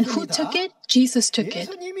 And who took it? Jesus took it.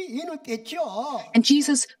 And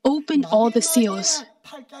Jesus opened all the seals.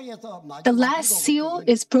 The last seal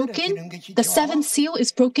is broken. The 7th seal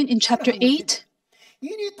is broken in chapter 8.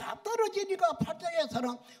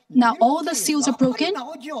 Now all the seals are broken,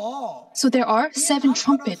 so there are 7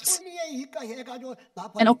 trumpets.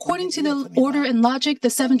 And according to the order and logic, the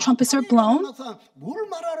 7 trumpets are blown.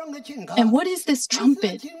 And what is this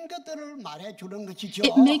trumpet?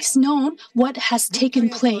 It makes known what has taken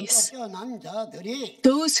place.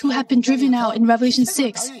 Those who have been driven out in Revelation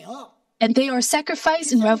 6, and they are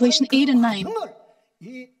sacrificed in Revelation 8 and 9.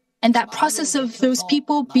 And that process of those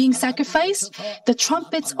people being sacrificed, the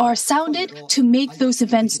trumpets are sounded to make those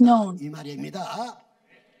events known.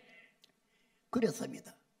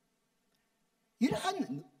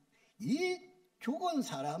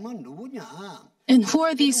 And who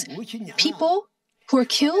are these people who are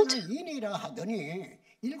killed?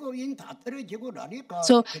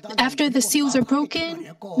 So after the seals are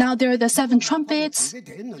broken, now there are the 7 trumpets.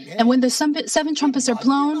 And when the 7 trumpets are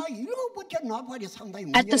blown,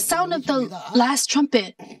 at the sound of the last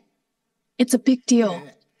trumpet, it's a big deal.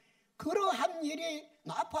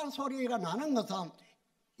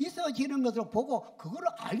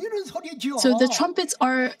 So the trumpets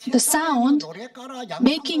are the sound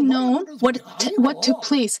making known what took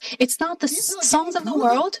place. It's not the songs of the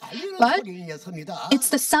world, but it's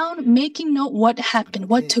the sound making known what happened,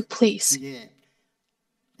 what took place.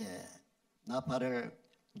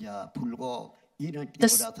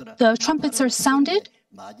 The trumpets are sounded,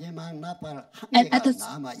 and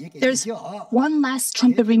there's one last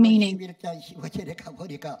trumpet remaining.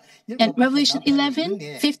 And Revelation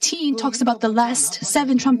 11:15 talks about the last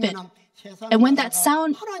 7 trumpet. And when that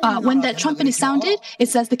trumpet is sounded, it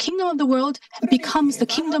says the kingdom of the world becomes the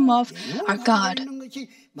kingdom of our God.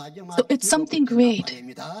 So it's something great,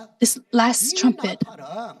 this last trumpet.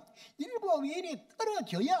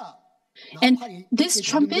 And this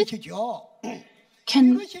trumpet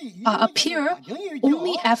can appear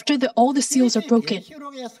only after all the seals are broken.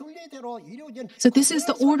 So this is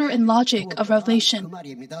the order and logic of Revelation.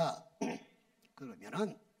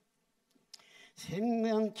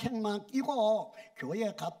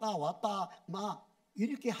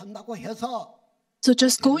 So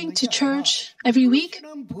just going to church every week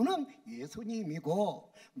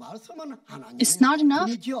is not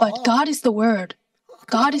enough, but God is the Word.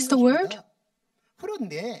 God is the Word.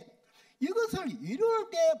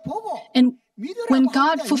 And when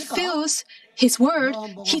God fulfills His word,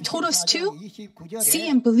 He told us to see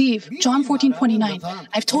and believe. John 14:29.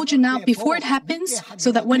 I've told you now before it happens,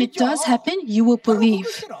 so that when it does happen, you will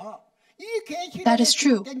believe. That is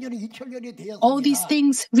true. All these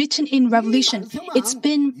things written in Revelation, it's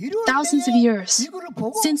been thousands of years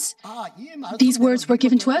since these words were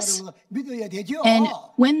given to us. And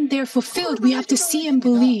when they're fulfilled, we have to see and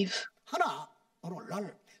believe.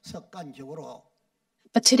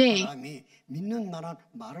 But today,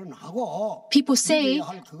 people say,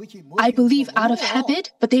 I believe out of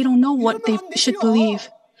habit, but they don't know what they should believe.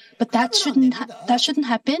 But that shouldn't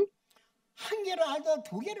happen.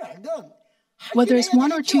 Whether it's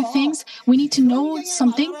one or two things, we need to know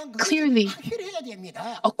something clearly,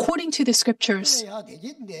 according to the scriptures.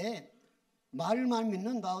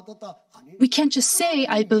 We can't just say,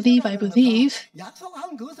 I believe, I believe.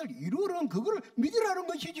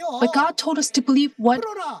 But God told us to believe what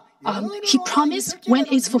He promised when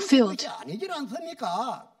it's fulfilled.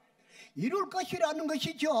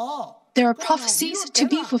 There are prophecies to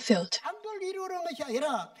be fulfilled.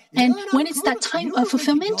 And when it's that time of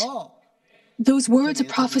fulfillment, those words of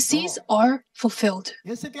prophecies are fulfilled.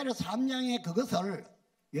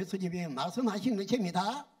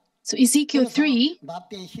 So Ezekiel 3,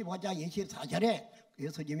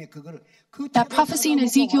 that prophecy in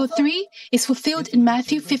Ezekiel 3 is fulfilled in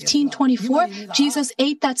Matthew 15:24. Jesus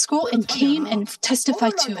ate that scroll and came and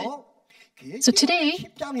testified to it. So today,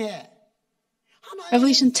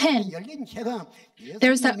 Revelation 10,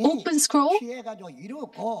 there's that open scroll.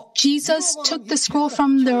 Jesus took the scroll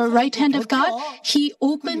from the right hand of God.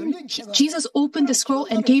 Jesus opened the scroll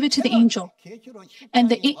and gave it to the angel. And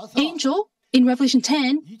the angel, in Revelation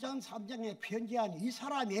 10,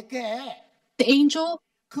 the angel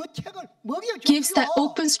gives that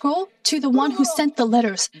open scroll to the one who sent the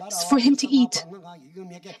letters for him to eat.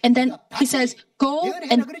 And then he says, go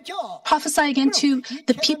and prophesy again to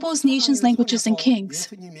the peoples, nations, languages, and kings.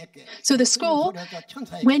 So the scroll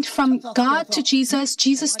went from God to Jesus,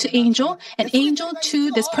 Jesus to angel, and angel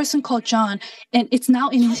to this person called John. And it's now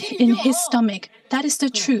in his stomach. That is the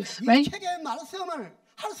truth, right?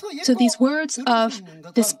 So these words of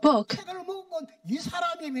this book,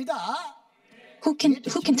 who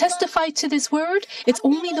can testify to this word? It's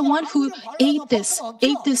only the one who ate this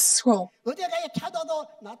scroll.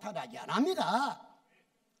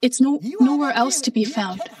 It's nowhere else to be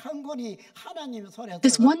found.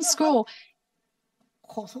 This one scroll,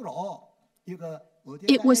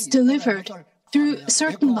 it was delivered through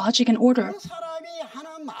certain logic and order.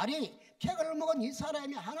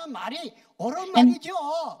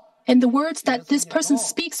 And the words that this person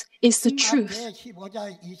speaks is the truth.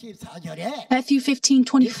 Matthew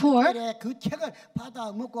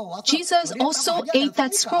 15:24. Jesus also ate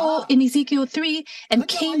that scroll in Ezekiel 3 and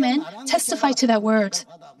came and testified to that word.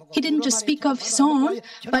 He didn't just speak of his own,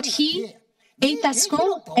 but he ate that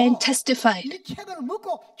scroll and testified.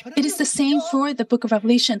 It is the same for the book of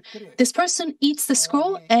Revelation. This person eats the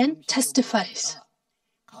scroll and testifies.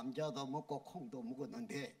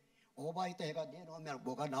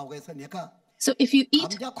 So if you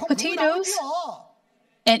eat potatoes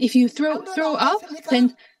and if you throw up,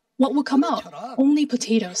 then what will come out? Only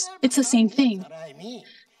potatoes. It's the same thing.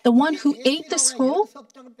 The one who ate the scroll,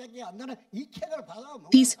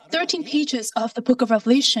 these 13 pages of the book of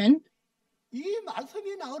Revelation,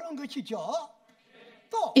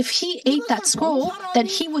 if he ate that scroll, then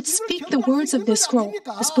he would speak the words of this scroll,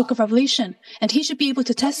 this book of Revelation, and he should be able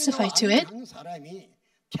to testify to it.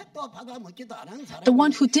 The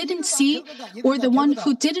one who didn't see or the one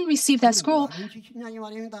who didn't receive that scroll,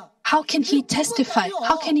 how can he testify?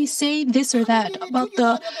 How can he say this or that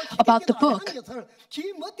about the book?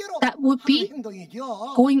 That would be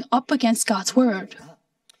going up against God's word.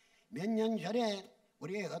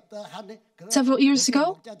 Several years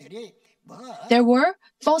ago, there were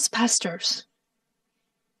false pastors.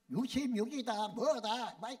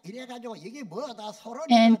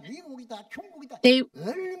 And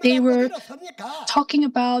they were talking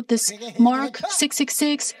about this Mark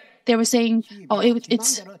 666. They were saying,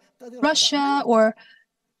 it's Russia or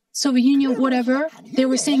Soviet Union, whatever. They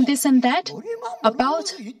were saying this and that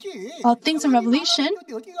about things in Revelation.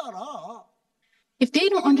 If they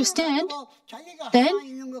don't understand,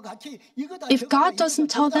 then if God doesn't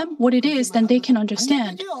tell them what it is, then they can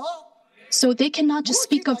understand. So they cannot just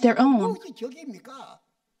speak of their own.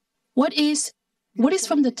 What is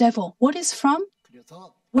from the devil? What is from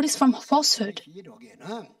falsehood?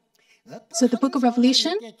 So the book of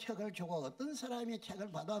Revelation,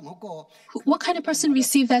 what kind of person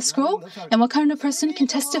received that scroll and what kind of person can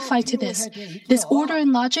testify to this? This order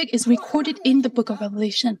and logic is recorded in the book of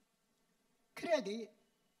Revelation.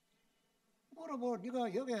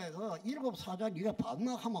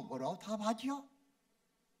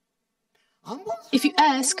 If you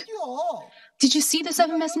ask, did you see the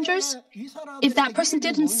seven messengers? If that person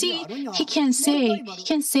didn't see, he can't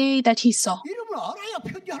say that he saw.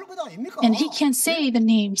 And he can't say the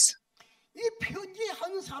names.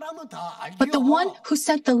 But the one who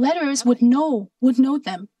sent the letters would know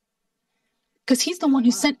them. Because he's the one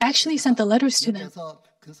who actually sent the letters to them.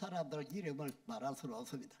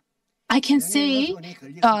 I can't say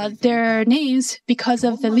their names because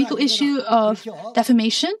of the legal issue of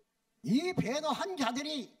defamation.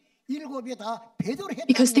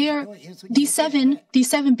 Because these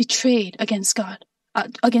seven betrayed against God,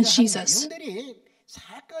 against Jesus.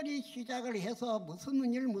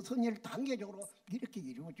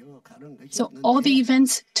 So all the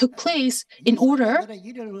events took place in order.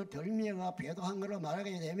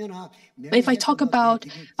 If I talk about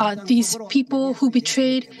these people who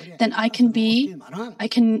betrayed, then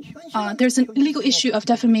there's a legal issue of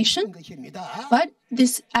defamation. But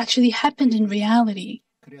this actually happened in reality.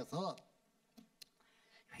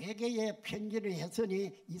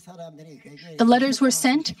 The letters were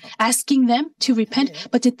sent asking them to repent,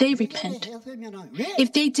 but did they repent?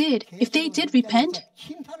 If they did repent,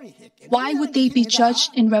 why would they be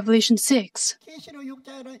judged in Revelation 6?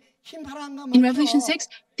 In Revelation 6,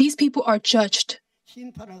 these people are judged.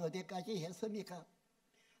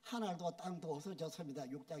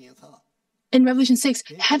 In Revelation 6,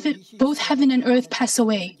 both heaven and earth pass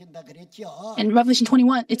away. In Revelation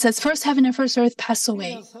 21, it says, first heaven and first earth pass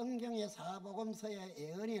away.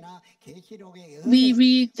 We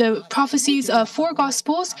read the prophecies of 4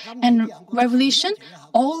 Gospels and Revelation.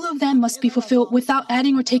 All of them must be fulfilled without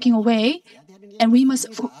adding or taking away. And we must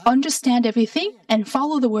understand everything and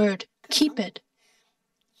follow the word. Keep it.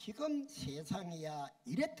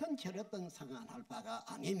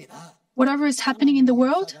 Whatever is happening in the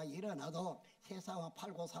world,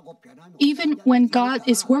 even when God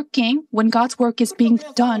is working, when God's work is being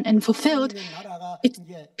done and fulfilled,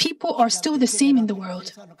 people are still the same in the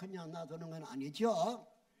world.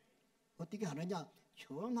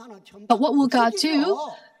 But what will God do?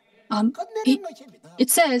 It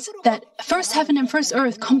says that first heaven and first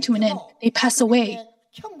earth come to an end. They pass away.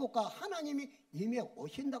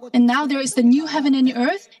 And now there is the new heaven and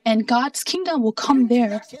earth, and God's kingdom will come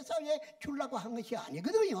there.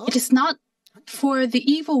 It is not for the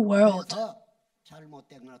evil world.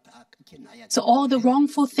 So all the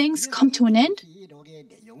wrongful things come to an end.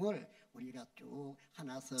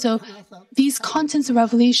 So these contents of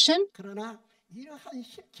Revelation,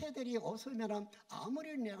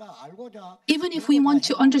 even if we want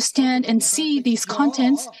to understand and see these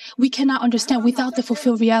contents, we cannot understand without the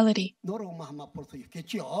fulfilled reality.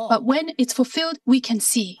 But when it's fulfilled, we can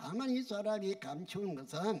see.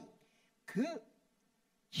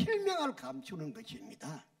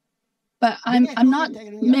 But I'm not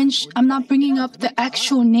bringing up the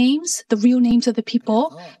actual names, the real names of the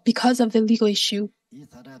people, because of the legal issue.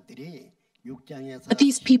 But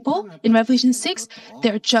these people, in Revelation 6,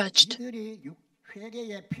 they're judged.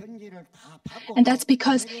 And that's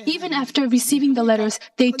because even after receiving the letters,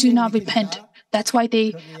 they do not repent. That's why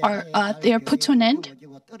they are put to an end.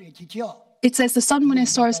 It says the sun, moon, and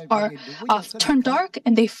stars are turned dark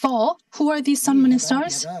and they fall. Who are these sun, moon, and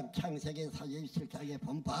stars?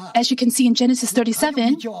 As you can see in Genesis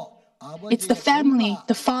 37, it's the family,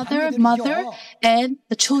 the father, mother, and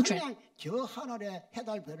the children.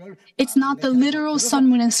 It's not the literal sun,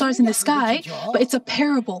 moon, and stars in the sky, but it's a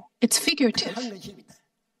parable. It's figurative.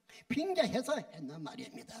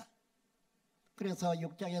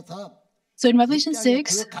 So in Revelation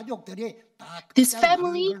 6, this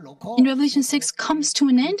family in Revelation 6 comes to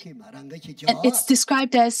an end, and it's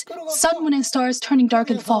described as sun, moon, and stars turning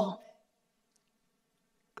dark and fall.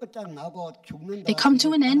 They come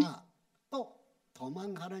to an end.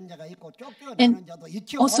 And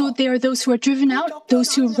also there are those who are driven out,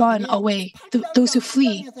 those who run away, those who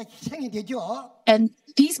flee. And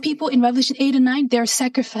these people in Revelation 8 and 9, they're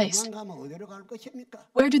sacrificed.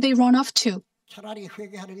 Where do they run off to?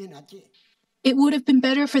 It would have been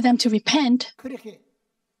better for them to repent,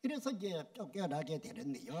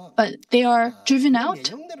 but they are driven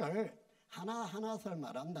out.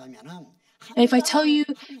 If I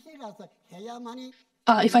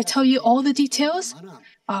tell you all the details,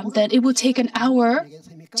 then it will take an hour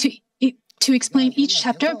to explain each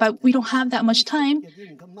chapter, but we don't have that much time.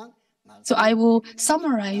 So I will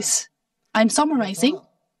summarize I'm summarizing.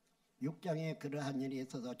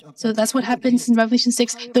 So that's what happens in Revelation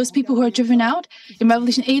 6. Those people who are driven out, in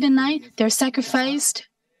Revelation 8 and 9, they're sacrificed.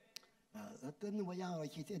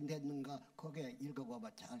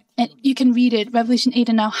 And you can read it, Revelation 8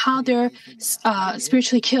 and 9, how they're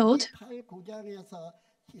spiritually killed.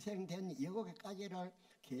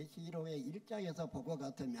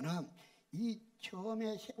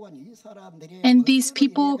 And these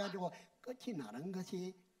people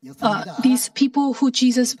who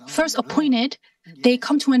Jesus first appointed, they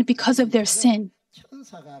come to an end because of their sin.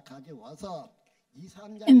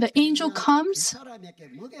 And the angel comes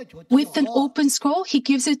with an open scroll. He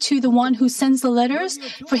gives it to the one who sends the letters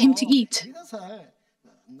for him to eat.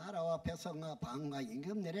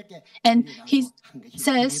 And he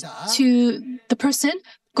says to the person,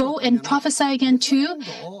 go and prophesy again to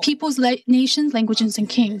peoples, nations, languages, and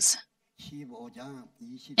kings.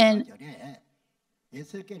 And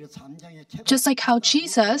just like how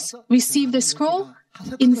Jesus received the scroll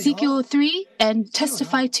in Ezekiel 3 and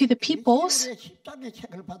testified to the peoples,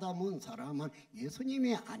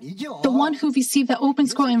 the one who received the open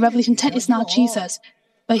scroll in Revelation 10 is not Jesus,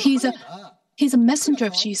 but he's a messenger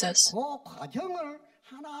of Jesus.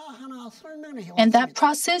 And that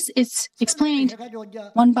process is explained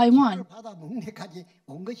one by one.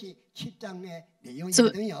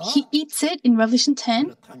 So he eats it in Revelation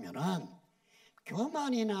 10.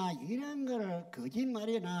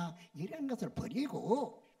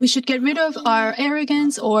 We should get rid of our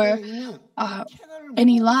arrogance or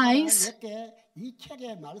any lies.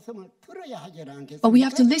 But we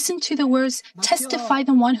have to listen to the words, testify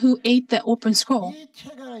the one who ate the open scroll.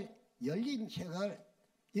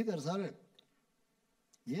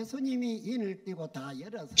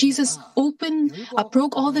 Jesus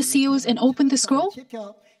broke all the seals and opened the scroll.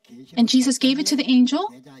 And Jesus gave it to the angel.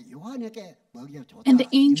 And the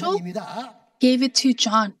angel gave it to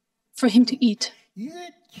John for him to eat.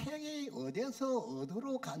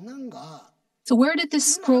 So where did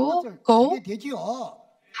this scroll go?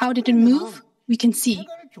 How did it move? We can see.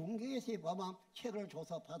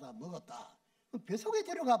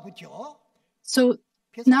 So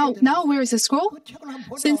now where is the scroll?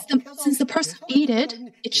 Since the person ate it,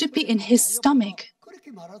 it should be in his stomach.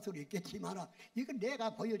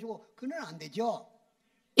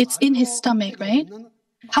 It's in his stomach, right?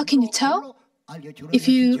 How can you tell? If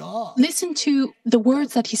you listen to the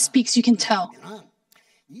words that he speaks, you can tell.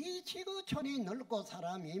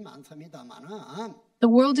 The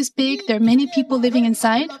world is big, there are many people living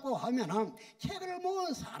inside.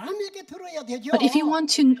 But if you want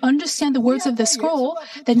to understand the words of the scroll,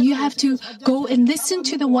 then you have to go and listen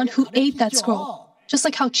to the one who ate that scroll. Just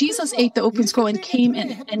like how Jesus ate the open scroll and came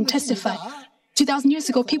and testified. 2,000 years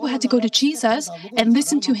ago, people had to go to Jesus and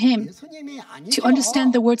listen to him to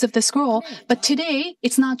understand the words of the scroll. But today,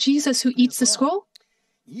 it's not Jesus who eats the scroll.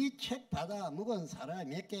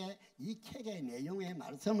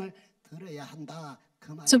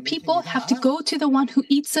 So people have to go to the one who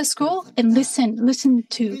eats the scroll and listen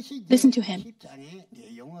to him.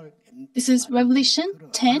 This is Revelation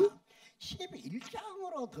 10.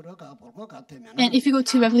 And if you go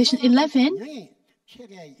to Revelation 11,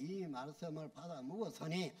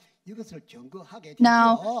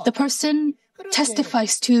 now the person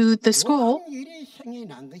testifies to the scroll,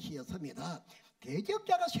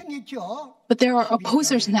 but there are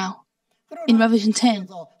opposers now in Revelation 10.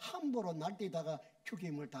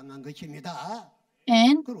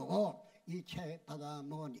 And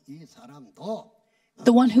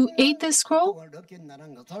the one who ate the scroll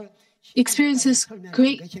experiences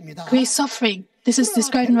great suffering. This is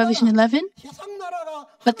described in Revelation 11.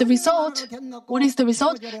 But the result, what is the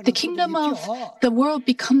result? The kingdom of the world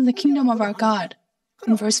becomes the kingdom of our God.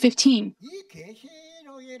 In verse 15.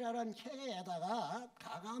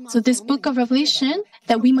 So this book of Revelation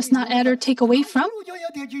that we must not add or take away from,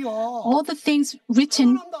 all the things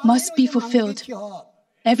written must be fulfilled.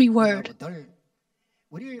 Every word.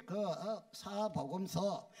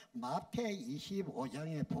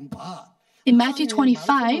 In Matthew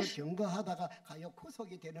 25,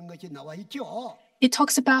 it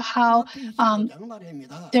talks about how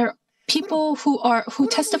there are people who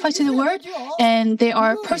testify to the word and they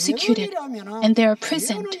are persecuted and they are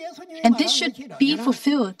imprisoned. And this should be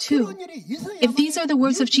fulfilled too. If these are the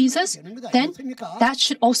words of Jesus, then that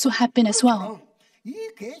should also happen as well.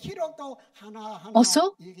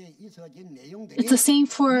 Also, it's the same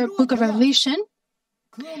for Book of Revelation.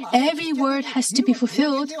 Every word has to be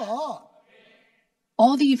fulfilled.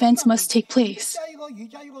 All the events must take place.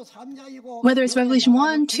 Whether it's Revelation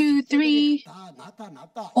 1, 2, 3,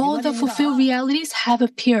 all the fulfilled realities have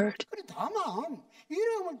appeared.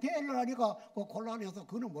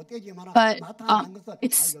 But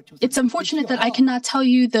it's unfortunate that I cannot tell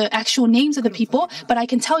you the actual names of the people, but I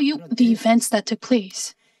can tell you the events that took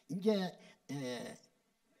place.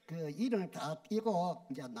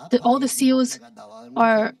 All the seals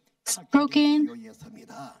are broken.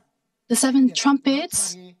 The seven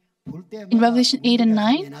trumpets in Revelation 8 and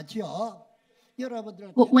 9.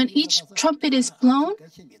 When each trumpet is blown,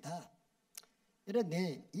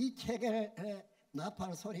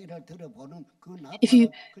 if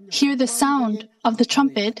you hear the sound of the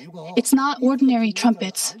trumpet, it's not ordinary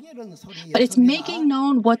trumpets, but it's making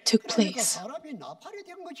known what took place.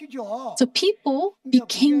 So people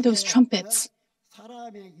became those trumpets.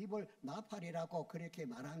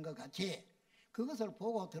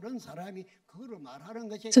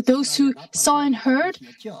 So those who saw and heard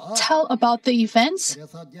tell about the events.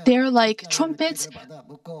 They're like trumpets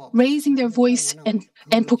raising their voice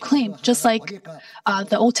and proclaim, just like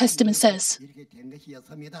the Old Testament says.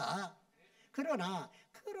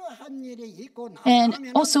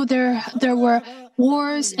 And also there were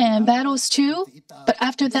wars and battles too. But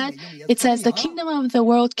after that, it says the kingdom of the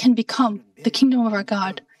world can become the kingdom of our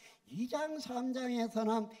God.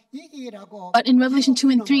 But in Revelation 2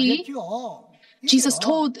 and 3, Jesus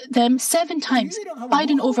told them 7 times, fight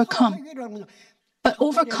and overcome. But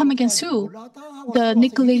overcome against who? The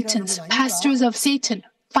Nicolaitans, pastors of Satan.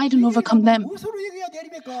 Fight and overcome them.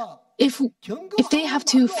 If they have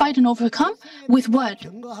to fight and overcome, with what?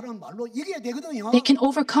 They can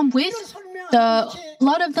overcome with the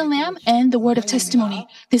blood of the Lamb and the word of testimony.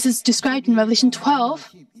 This is described in Revelation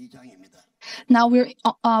 12. Now we're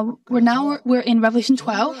in Revelation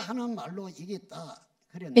 12.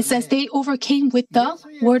 It says they overcame with the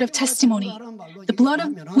word of testimony,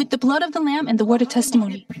 with the blood of the Lamb and the word of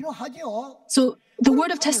testimony. So the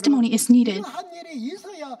word of testimony is needed.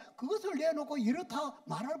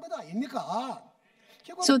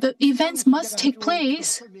 So the events must take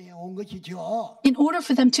place in order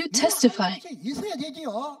for them to testify.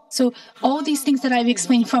 So all these things that I've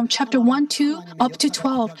explained from chapter 1, 2, up to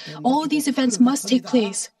 12, all these events must take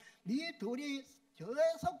place.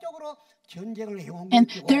 And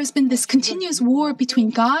there's been this continuous war between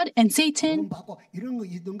God and Satan.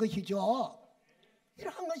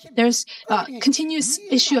 There's a continuous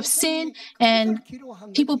issue of sin and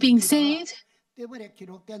people being saved.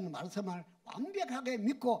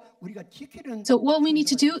 So what we need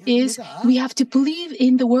to do is we have to believe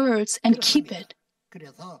in the words and keep it.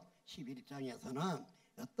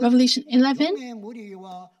 Revelation 11,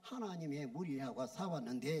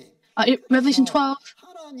 Revelation 12,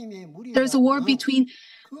 there's a war between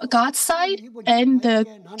God's side and the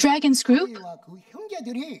dragon's group.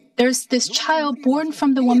 There's this child born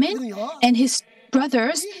from the woman and his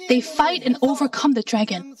brothers. They fight and overcome the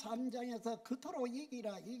dragon.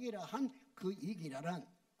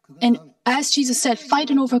 And as Jesus said, fight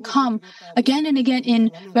and overcome again and again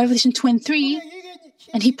in Revelation 2 and 3,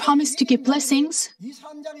 and he promised to give blessings.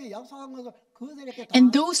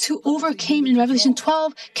 And those who overcame in Revelation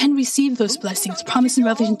 12 can receive those blessings promised in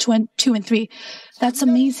Revelation 2 and 3. That's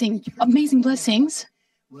amazing, amazing blessings.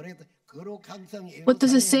 What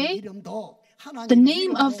does it say? The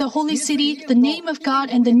name of the holy city, the name of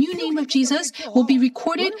God, and the new name of Jesus will be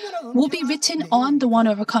recorded, will be written on the one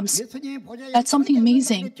who overcomes. That's something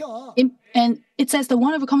amazing. And it says the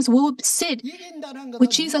one who overcomes will sit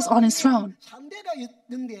with Jesus on his throne.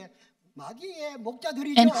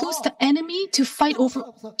 And who's the enemy to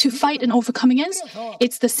fight and overcome against?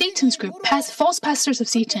 It's the Satan's group, false pastors of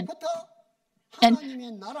Satan. And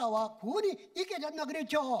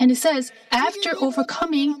it says, after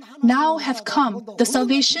overcoming, now have come the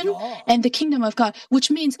salvation and the kingdom of God, which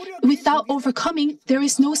means without overcoming, there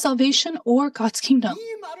is no salvation or God's kingdom.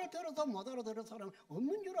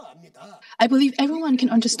 I believe everyone can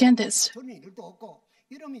understand this.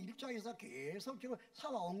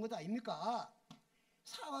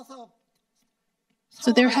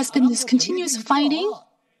 So there has been this continuous fighting.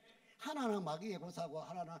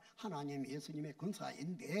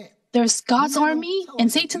 There's God's army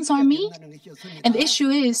and Satan's army, and the issue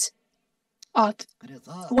is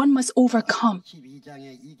one must overcome.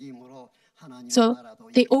 So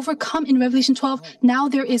they overcome in Revelation 12. Now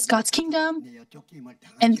there is God's kingdom,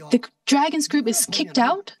 and the dragon's group is kicked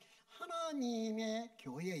out.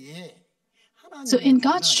 So in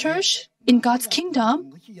God's church, in God's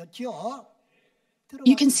kingdom,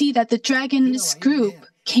 you can see that the dragon's group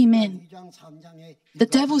came in. The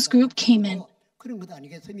devil's group came in.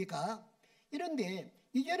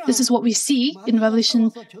 This is what we see in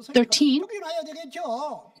Revelation 13.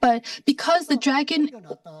 But because the dragon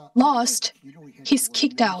lost, he's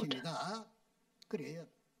kicked out.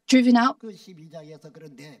 driven out.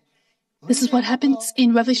 This is what happens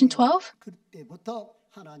in Revelation 12.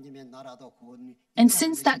 And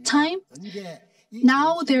since that time,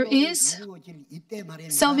 now there is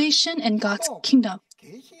salvation and God's kingdom.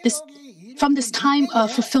 From this time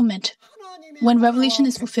of fulfillment, when Revelation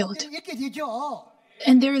is fulfilled.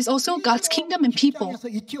 And there is also God's kingdom and people.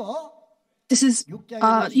 This is,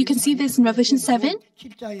 you can see this in Revelation 7.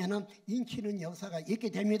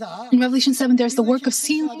 In Revelation 7, there's the work of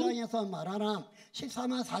sealing.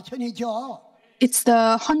 It's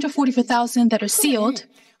the 144,000 that are sealed.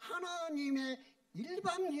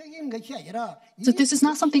 So this is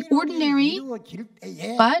not something ordinary,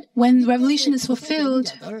 but when Revelation is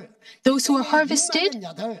fulfilled, those who are harvested,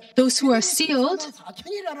 those who are sealed,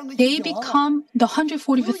 they become the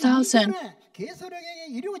 144,000.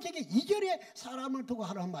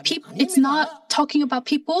 It's not talking about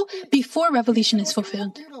people before Revelation is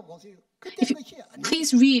fulfilled. If you,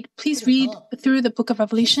 please read through the book of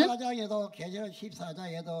Revelation.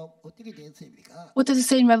 What does it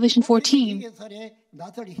say in Revelation 14?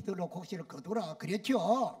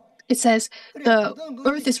 It says, the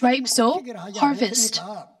earth is ripe, so harvest.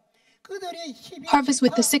 Harvest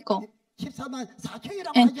with the sickle.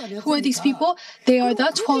 And who are these people? They are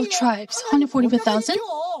the 12 tribes, 144,000.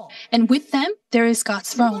 And with them, there is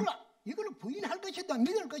God's throne.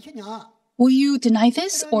 Will you deny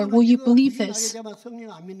this or will you believe this?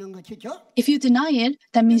 If you deny it,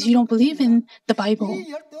 that means you don't believe in the Bible.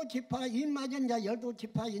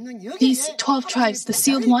 These 12 tribes, the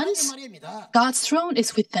sealed ones, God's throne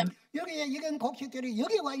is with them.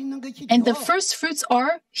 And the first fruits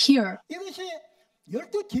are here.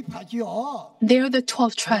 They are the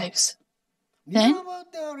 12 tribes. Then,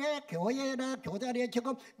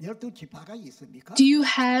 do you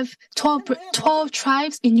have 12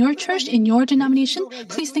 tribes in your church, in your denomination?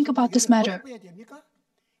 Please think about this matter.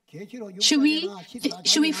 Should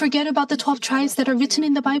we forget about the 12 tribes that are written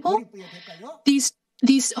in the Bible?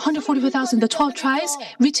 These 144,000, the 12 tribes,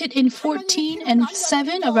 written in 14 and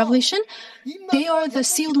 7 of Revelation, they are the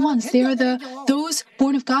sealed ones. They are those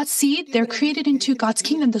born of God's seed. They're created into God's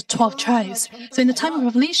kingdom, the 12 tribes. So in the time of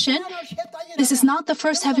Revelation, this is not the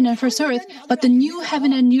first heaven and first earth, but the new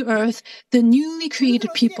heaven and new earth, the newly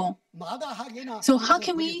created people. So how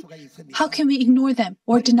can we ignore them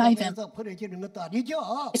or deny them?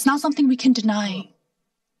 It's not something we can deny.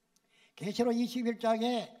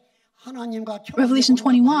 Revelation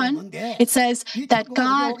 21, it says that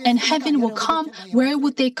God and heaven will come. Where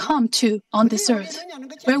would they come to on this earth?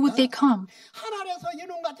 Where would they come?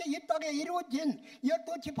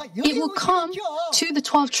 It will come to the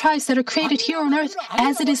 12 tribes that are created here on earth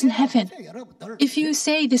as it is in heaven. If you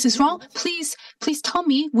say this is wrong, please tell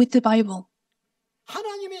me with the Bible.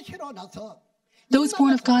 Those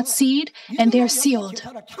born of God's seed, and they are sealed.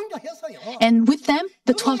 And with them,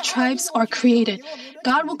 the 12 tribes are created.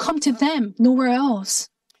 God will come to them, nowhere else.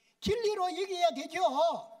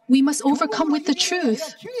 We must overcome with the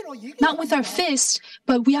truth, not with our fist,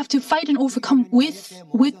 but we have to fight and overcome with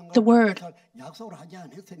the word.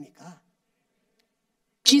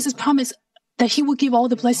 Jesus promised that He will give all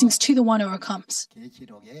the blessings to the one who overcomes.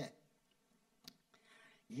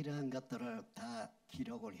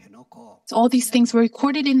 So all these things were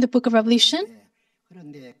recorded in the book of Revelation.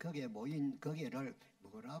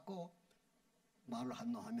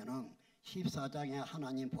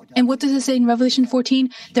 And what does it say in Revelation 14?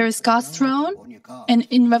 There is God's throne. And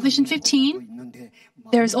in Revelation 15,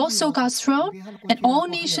 there is also God's throne. And all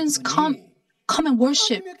nations come and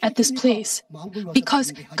worship at this place.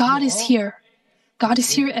 Because God is here. God is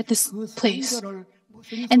here at this place.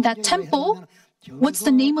 And that temple, what's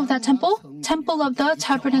the name of that temple? Temple of the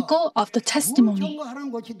Tabernacle of the Testimony.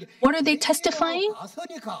 What are they testifying?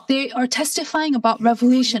 They are testifying about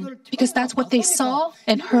Revelation because that's what they saw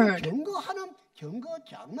and heard.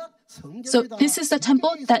 So this is the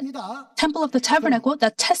temple of the Tabernacle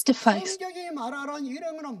that testifies.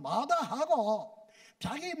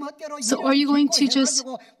 So are you going to just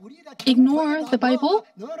ignore the Bible?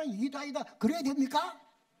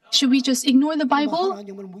 Should we just ignore the Bible,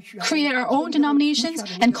 create our own denominations,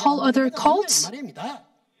 and call other cults?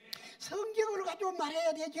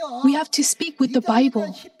 We have to speak with the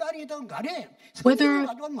Bible.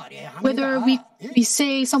 Whether we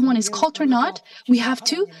say someone is cult or not, we have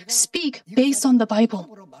to speak based on the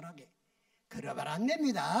Bible.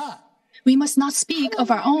 We must not speak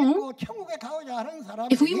of our own.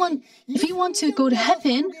 If we want to go to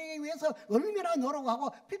heaven,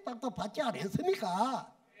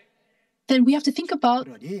 then we have to think about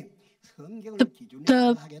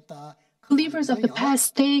believers of the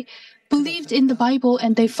past, they believed in the Bible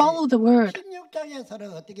and they follow the word.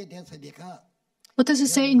 16장에서는 어떻게 됐습니까? What does it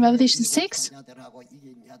say in Revelation 6? 자들하고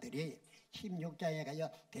이긴 자들이 16장에 가서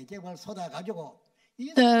대접을 쏟아가지고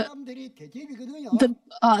이 The- 사람들이 대접이거든요.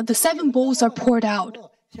 The seven bowls are poured out.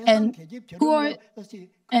 And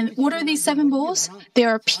what are these seven bowls? They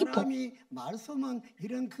are people. 사람이 말씀은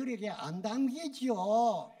이런 그릇에 안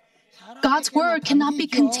담기지요. God's word cannot be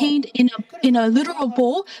contained in a literal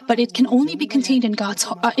bowl, but it can only be contained in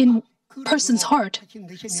in person's heart.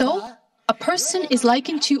 So a person is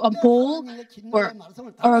likened to a bowl or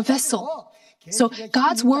a vessel. So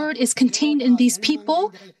God's word is contained in these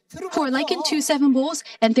people who are likened to seven bowls,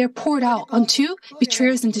 and they're poured out onto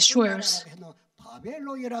betrayers and destroyers.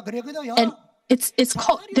 And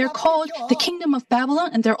they're called the kingdom of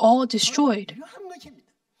Babylon, and they're all destroyed.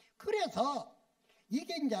 그래서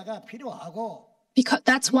이긴 자가 필요하고 Because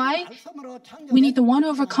that's why we need the one who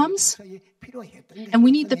overcomes, and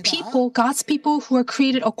we need the people, God's people, who are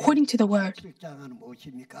created according to the word.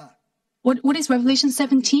 What is Revelation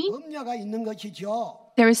 17? 음녀가 있는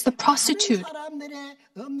것이죠. There is the prostitute. 사람들의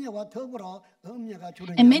음녀와 더불어 음녀가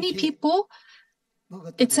주는 And many people,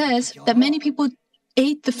 it says that many people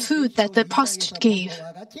ate the food that the prostitute gave.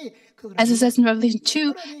 As it says in Revelation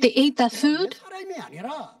 2, they ate that food.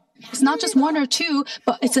 It's not just one or two,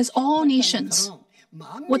 but it says all nations.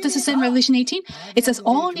 What does it say in Revelation 18? It says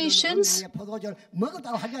all nations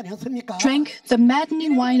drank the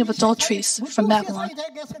maddening wine of adulteries from Babylon.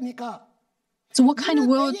 So what kind of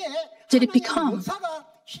world did it become?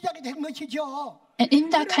 And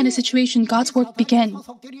in that kind of situation, God's work began.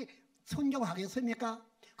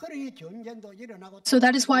 So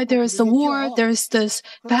that is why there is the war, there is this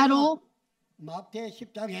battle.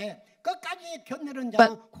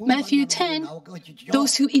 But Matthew 10,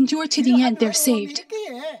 those who endure to the end, they're saved.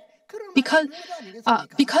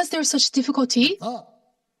 Because there's such difficulty,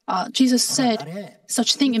 Jesus said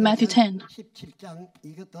such thing in Matthew 10.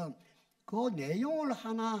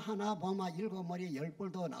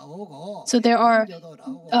 So there are,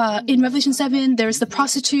 in Revelation 7, there's the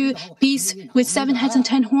prostitute, beast with 7 heads and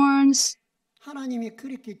 10 horns.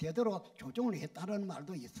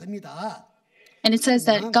 And it says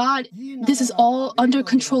that God, this is all under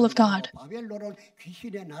control of God.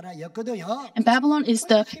 And Babylon is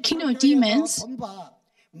the kingdom of demons.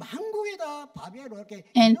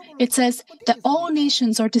 And it says that all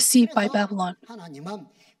nations are deceived by Babylon.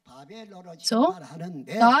 So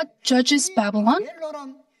God judges Babylon.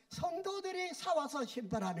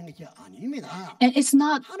 And it's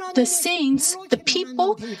not the saints, the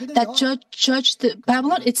people that judge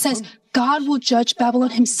Babylon. It says God will judge Babylon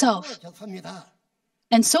himself.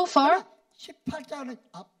 And so far,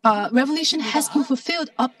 Revelation has been fulfilled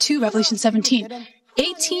up to Revelation 17.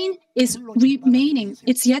 18 is remaining.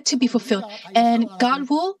 It's yet to be fulfilled. And God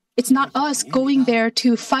will, it's not us going there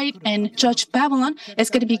to fight and judge Babylon. It's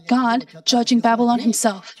going to be God judging Babylon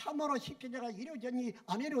himself.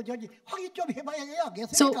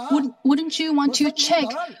 So wouldn't you want to check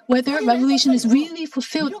whether Revelation is really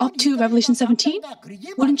fulfilled up to Revelation 17?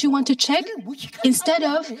 Wouldn't you want to check? Instead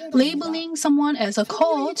of labeling someone as a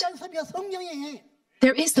cult,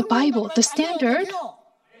 there is the Bible, the standard.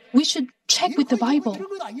 We should check with the Bible.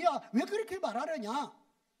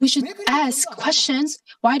 We should ask questions.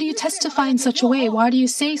 Why do you testify in such a way? Why do you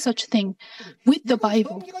say such a thing with the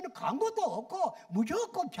Bible?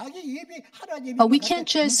 But we can't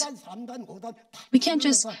just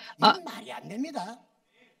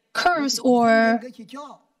curse or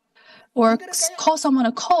call someone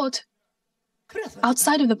a cult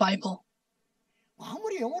outside of the Bible.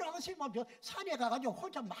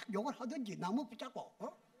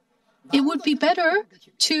 It would be better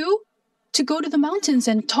to go to the mountains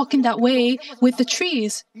and talk in that way with the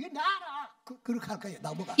trees.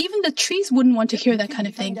 Even the trees wouldn't want to hear that kind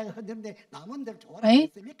of thing,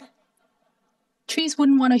 right? Trees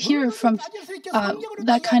wouldn't want to hear from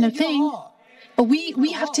that kind of thing. But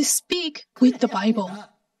we have to speak with the Bible.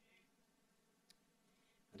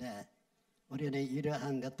 우리는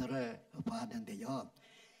이러한 것들을 봤는데요.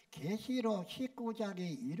 계시록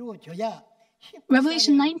 19장이 이루어져야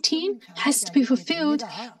Revelation 19 has to be fulfilled.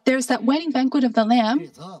 There's that wedding banquet of the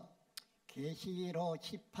Lamb.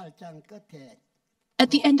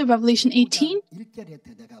 At the end of Revelation 18,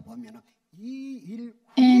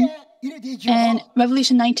 and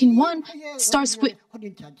Revelation 19:1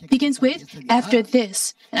 begins with after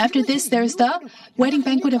this. And after this, there's the wedding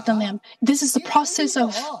banquet of the Lamb. This is the process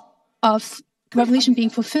of Revelation being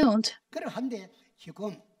fulfilled.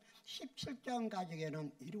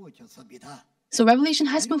 So Revelation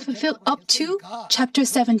has been fulfilled up to chapter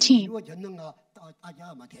 17.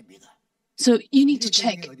 So you need to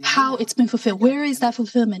check how it's been fulfilled. Where is that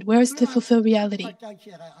fulfillment? Where is the fulfilled reality?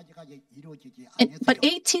 But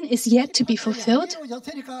 18 is yet to be fulfilled.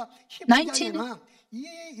 19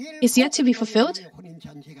 is yet to be fulfilled.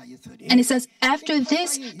 And it says, after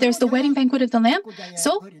this, there's the wedding banquet of the Lamb.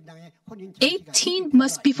 So 18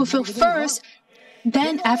 must be fulfilled first.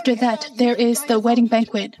 Then after that, there is the wedding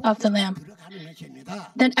banquet of the Lamb.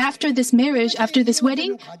 Then after this marriage, after this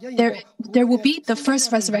wedding, there will be the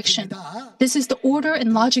first resurrection. This is the order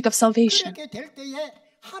and logic of salvation.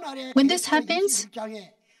 When this happens,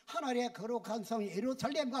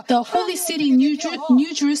 the holy city,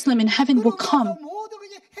 New Jerusalem in heaven will come,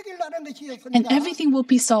 and everything will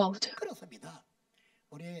be solved.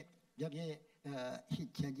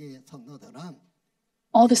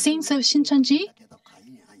 All the saints of Shincheonji,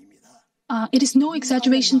 it is no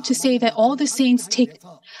exaggeration to say that all the saints take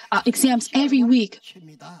exams every week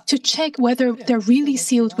to check whether they're really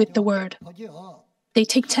sealed with the word. They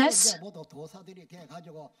take tests.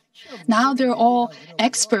 Now they're all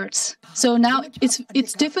experts. So now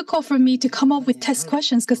it's difficult for me to come up with test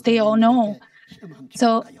questions because they all know.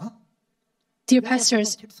 So, dear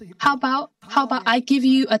pastors, how about I give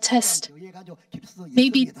you a test?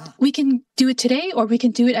 Maybe we can do it today, or we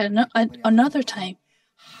can do it at another time.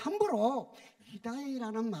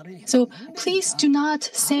 So please do not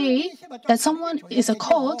say that someone is a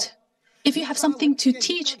cult. If you have something to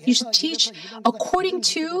teach, you should teach according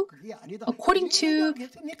to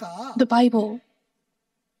the Bible.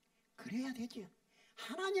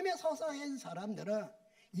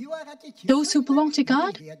 Those who belong to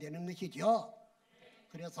God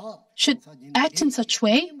should act in such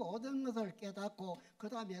way.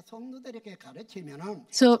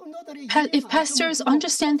 So if pastors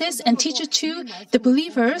understand this and teach it to the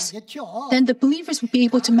believers, then the believers will be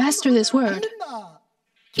able to master this word.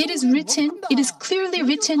 It is clearly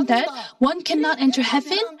written that one cannot enter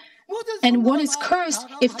heaven and one is cursed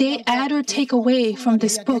if they add or take away from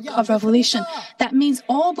this book of Revelation. That means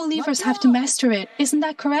all believers have to master it. Isn't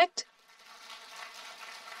that correct?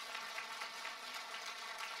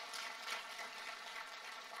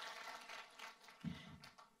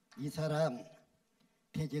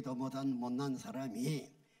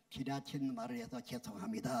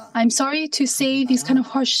 I'm sorry to say these kind of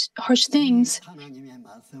harsh things,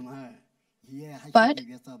 but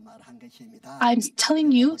I'm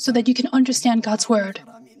telling you so that you can understand God's word.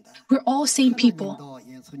 We're all same people.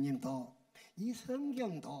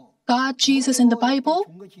 God, Jesus, and the Bible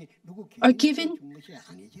are given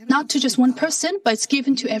not to just one person, but it's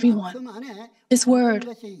given to everyone. This word,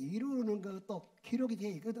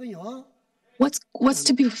 what's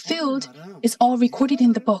to be fulfilled is all recorded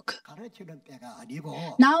in the book.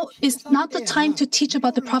 Now is not the time to teach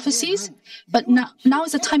about the prophecies, but now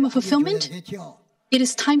is the time of fulfillment. It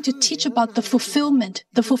is time to teach about the fulfillment,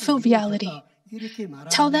 the fulfilled reality.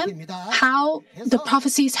 Tell them how the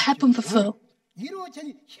prophecies have been fulfilled.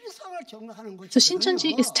 So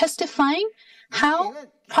Shincheonji is testifying how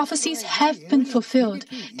prophecies have been fulfilled.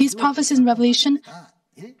 These prophecies in Revelation,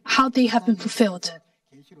 how they have been fulfilled.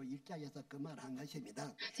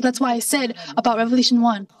 So that's why I said about Revelation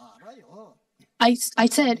 1. I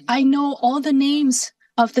said, I know all the names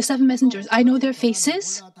of the seven messengers. I know their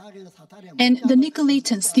faces. And the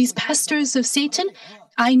Nicolaitans, these pastors of Satan,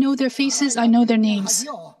 I know their faces, I know their names.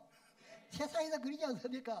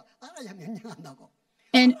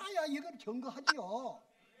 And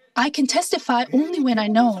I can testify only when I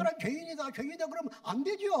know.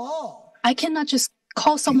 I cannot just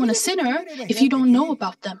call someone a sinner if you don't know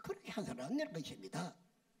about them.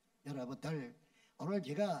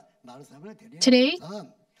 Today,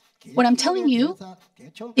 what I'm telling you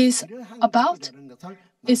is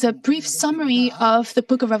a brief summary of the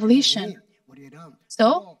book of Revelation.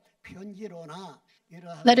 So,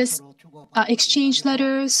 let us exchange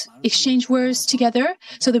letters, exchange words together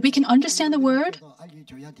so that we can understand the word.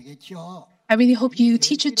 I really hope you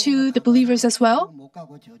teach it to the believers as well.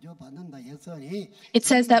 It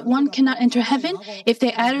says that one cannot enter heaven if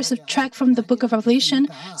they add or subtract from the book of Revelation.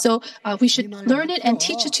 So we should learn it and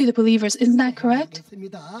teach it to the believers. Isn't that correct?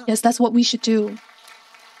 Yes, that's what we should do.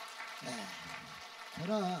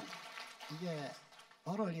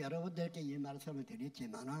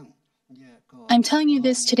 I'm telling you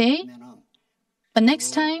this today, but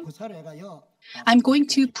next time I'm going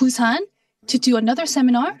to Busan to do another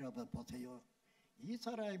seminar.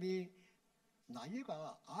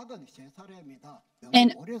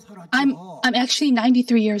 And I'm actually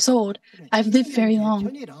 93 years old. I've lived very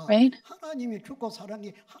long, right?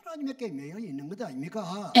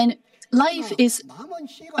 And life is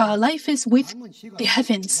with the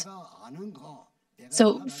heavens.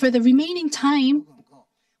 So for the remaining time,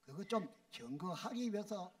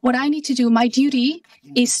 what I need to do, my duty,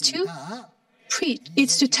 is to preach.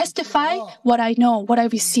 It's to testify what I know, what I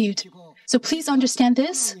received. So please understand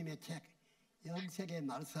this.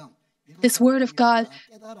 This word of God,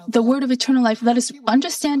 the word of eternal life, let us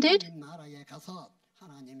understand it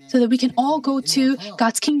so that we can all go to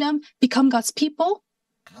God's kingdom, become God's people,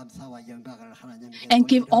 and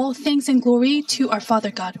give all thanks and glory to our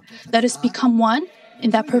Father God. Let us become one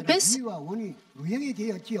in that purpose.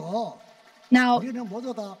 Now,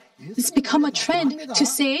 it's become a trend to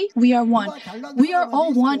say we are one. We are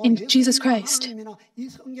all one in Jesus Christ.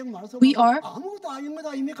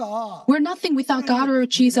 We're nothing without God or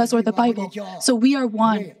Jesus or the Bible. So we are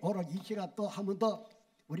one.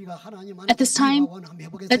 At this time,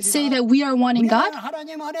 let's say that we are one in God.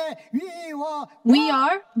 We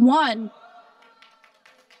are one.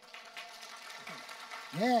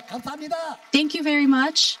 Thank you very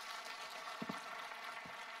much.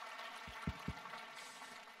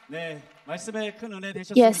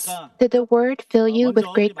 Yes, did the word fill you with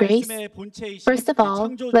great grace? First of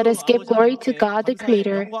all, let us give glory to God the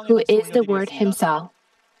Creator, who is the Word Himself.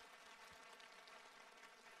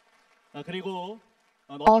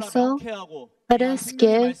 Also, let us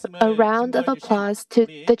give a round of applause to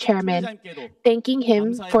the chairman, thanking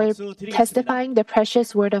him for testifying the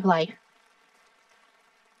precious word of life.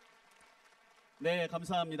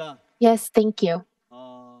 Yes, thank you.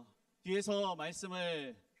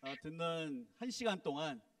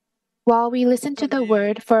 While we listened to the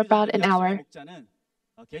word for about an hour,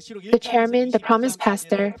 the chairman, the promised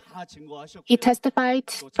pastor, he testified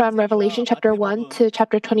from Revelation chapter 1 to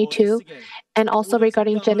chapter 22, and also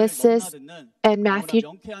regarding Genesis and Matthew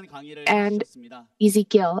and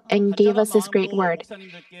Ezekiel, and gave us this great word.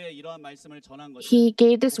 He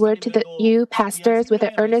gave this word to you pastors with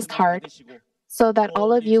an earnest heart, so that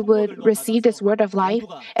all of you would receive this word of life,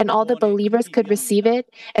 and all the believers could receive it,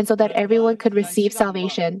 and so that everyone could receive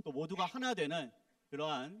salvation.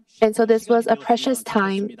 And so this was a precious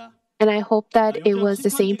time, and I hope that it was the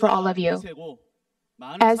same for all of you.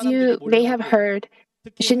 As you may have heard,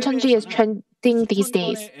 Shincheonji is trending these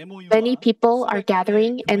days. Many people are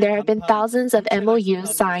gathering, and there have been thousands of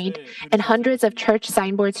MOUs signed and hundreds of church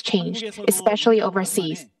signboards changed, especially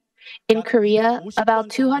overseas. In Korea, about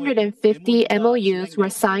 250 MOUs were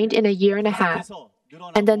signed in a year and a half,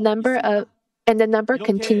 and the number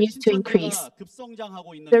continues to increase.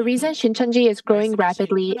 The reason Shincheonji is growing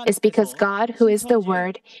rapidly is because God, who is the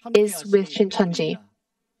Word, is with Shincheonji.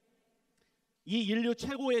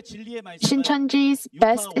 Shincheonji's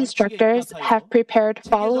best instructors have prepared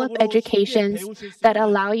follow-up educations that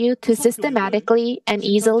allow you to systematically and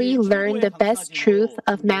easily learn the best truth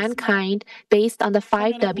of mankind based on the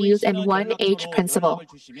 5 W's and 1 H principle.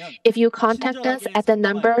 If you contact us at the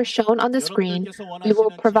number shown on the screen, we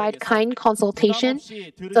will provide kind consultation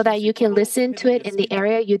so that you can listen to it in the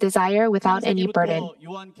area you desire without any burden.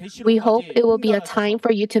 We hope it will be a time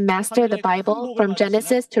for you to master the Bible from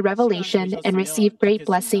Genesis to Revelation and receive great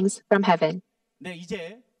blessings from heaven.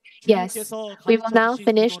 Yes, we will now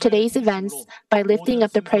finish today's events by lifting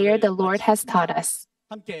up the prayer the Lord has taught us.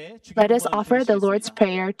 Let us offer the Lord's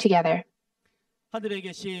Prayer together.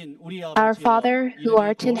 Our Father, who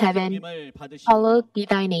art in heaven, hallowed be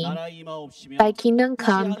thy name. Thy kingdom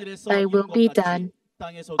come, thy will be done,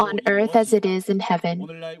 on earth as it is in heaven.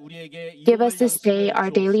 Give us this day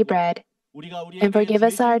our daily bread, and forgive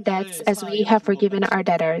us our debts as we have forgiven our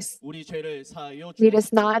debtors. Lead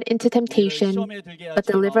us not into temptation, but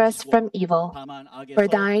deliver us from evil. For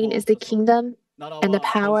thine is the kingdom, and the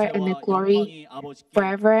power, and the glory,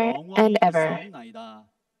 forever and ever.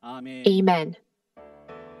 Amen.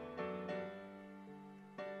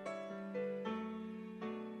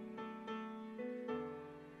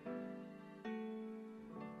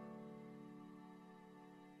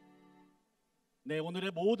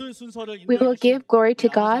 We will give glory to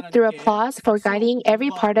God through applause for guiding every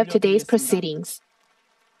part of today's proceedings.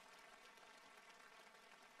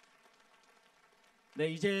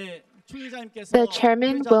 The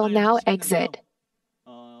chairman will now exit.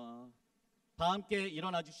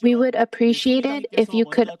 We would appreciate it if you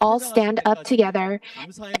could all stand up together,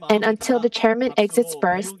 and until the chairman exits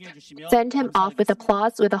first, send him off with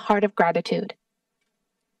applause with a heart of gratitude.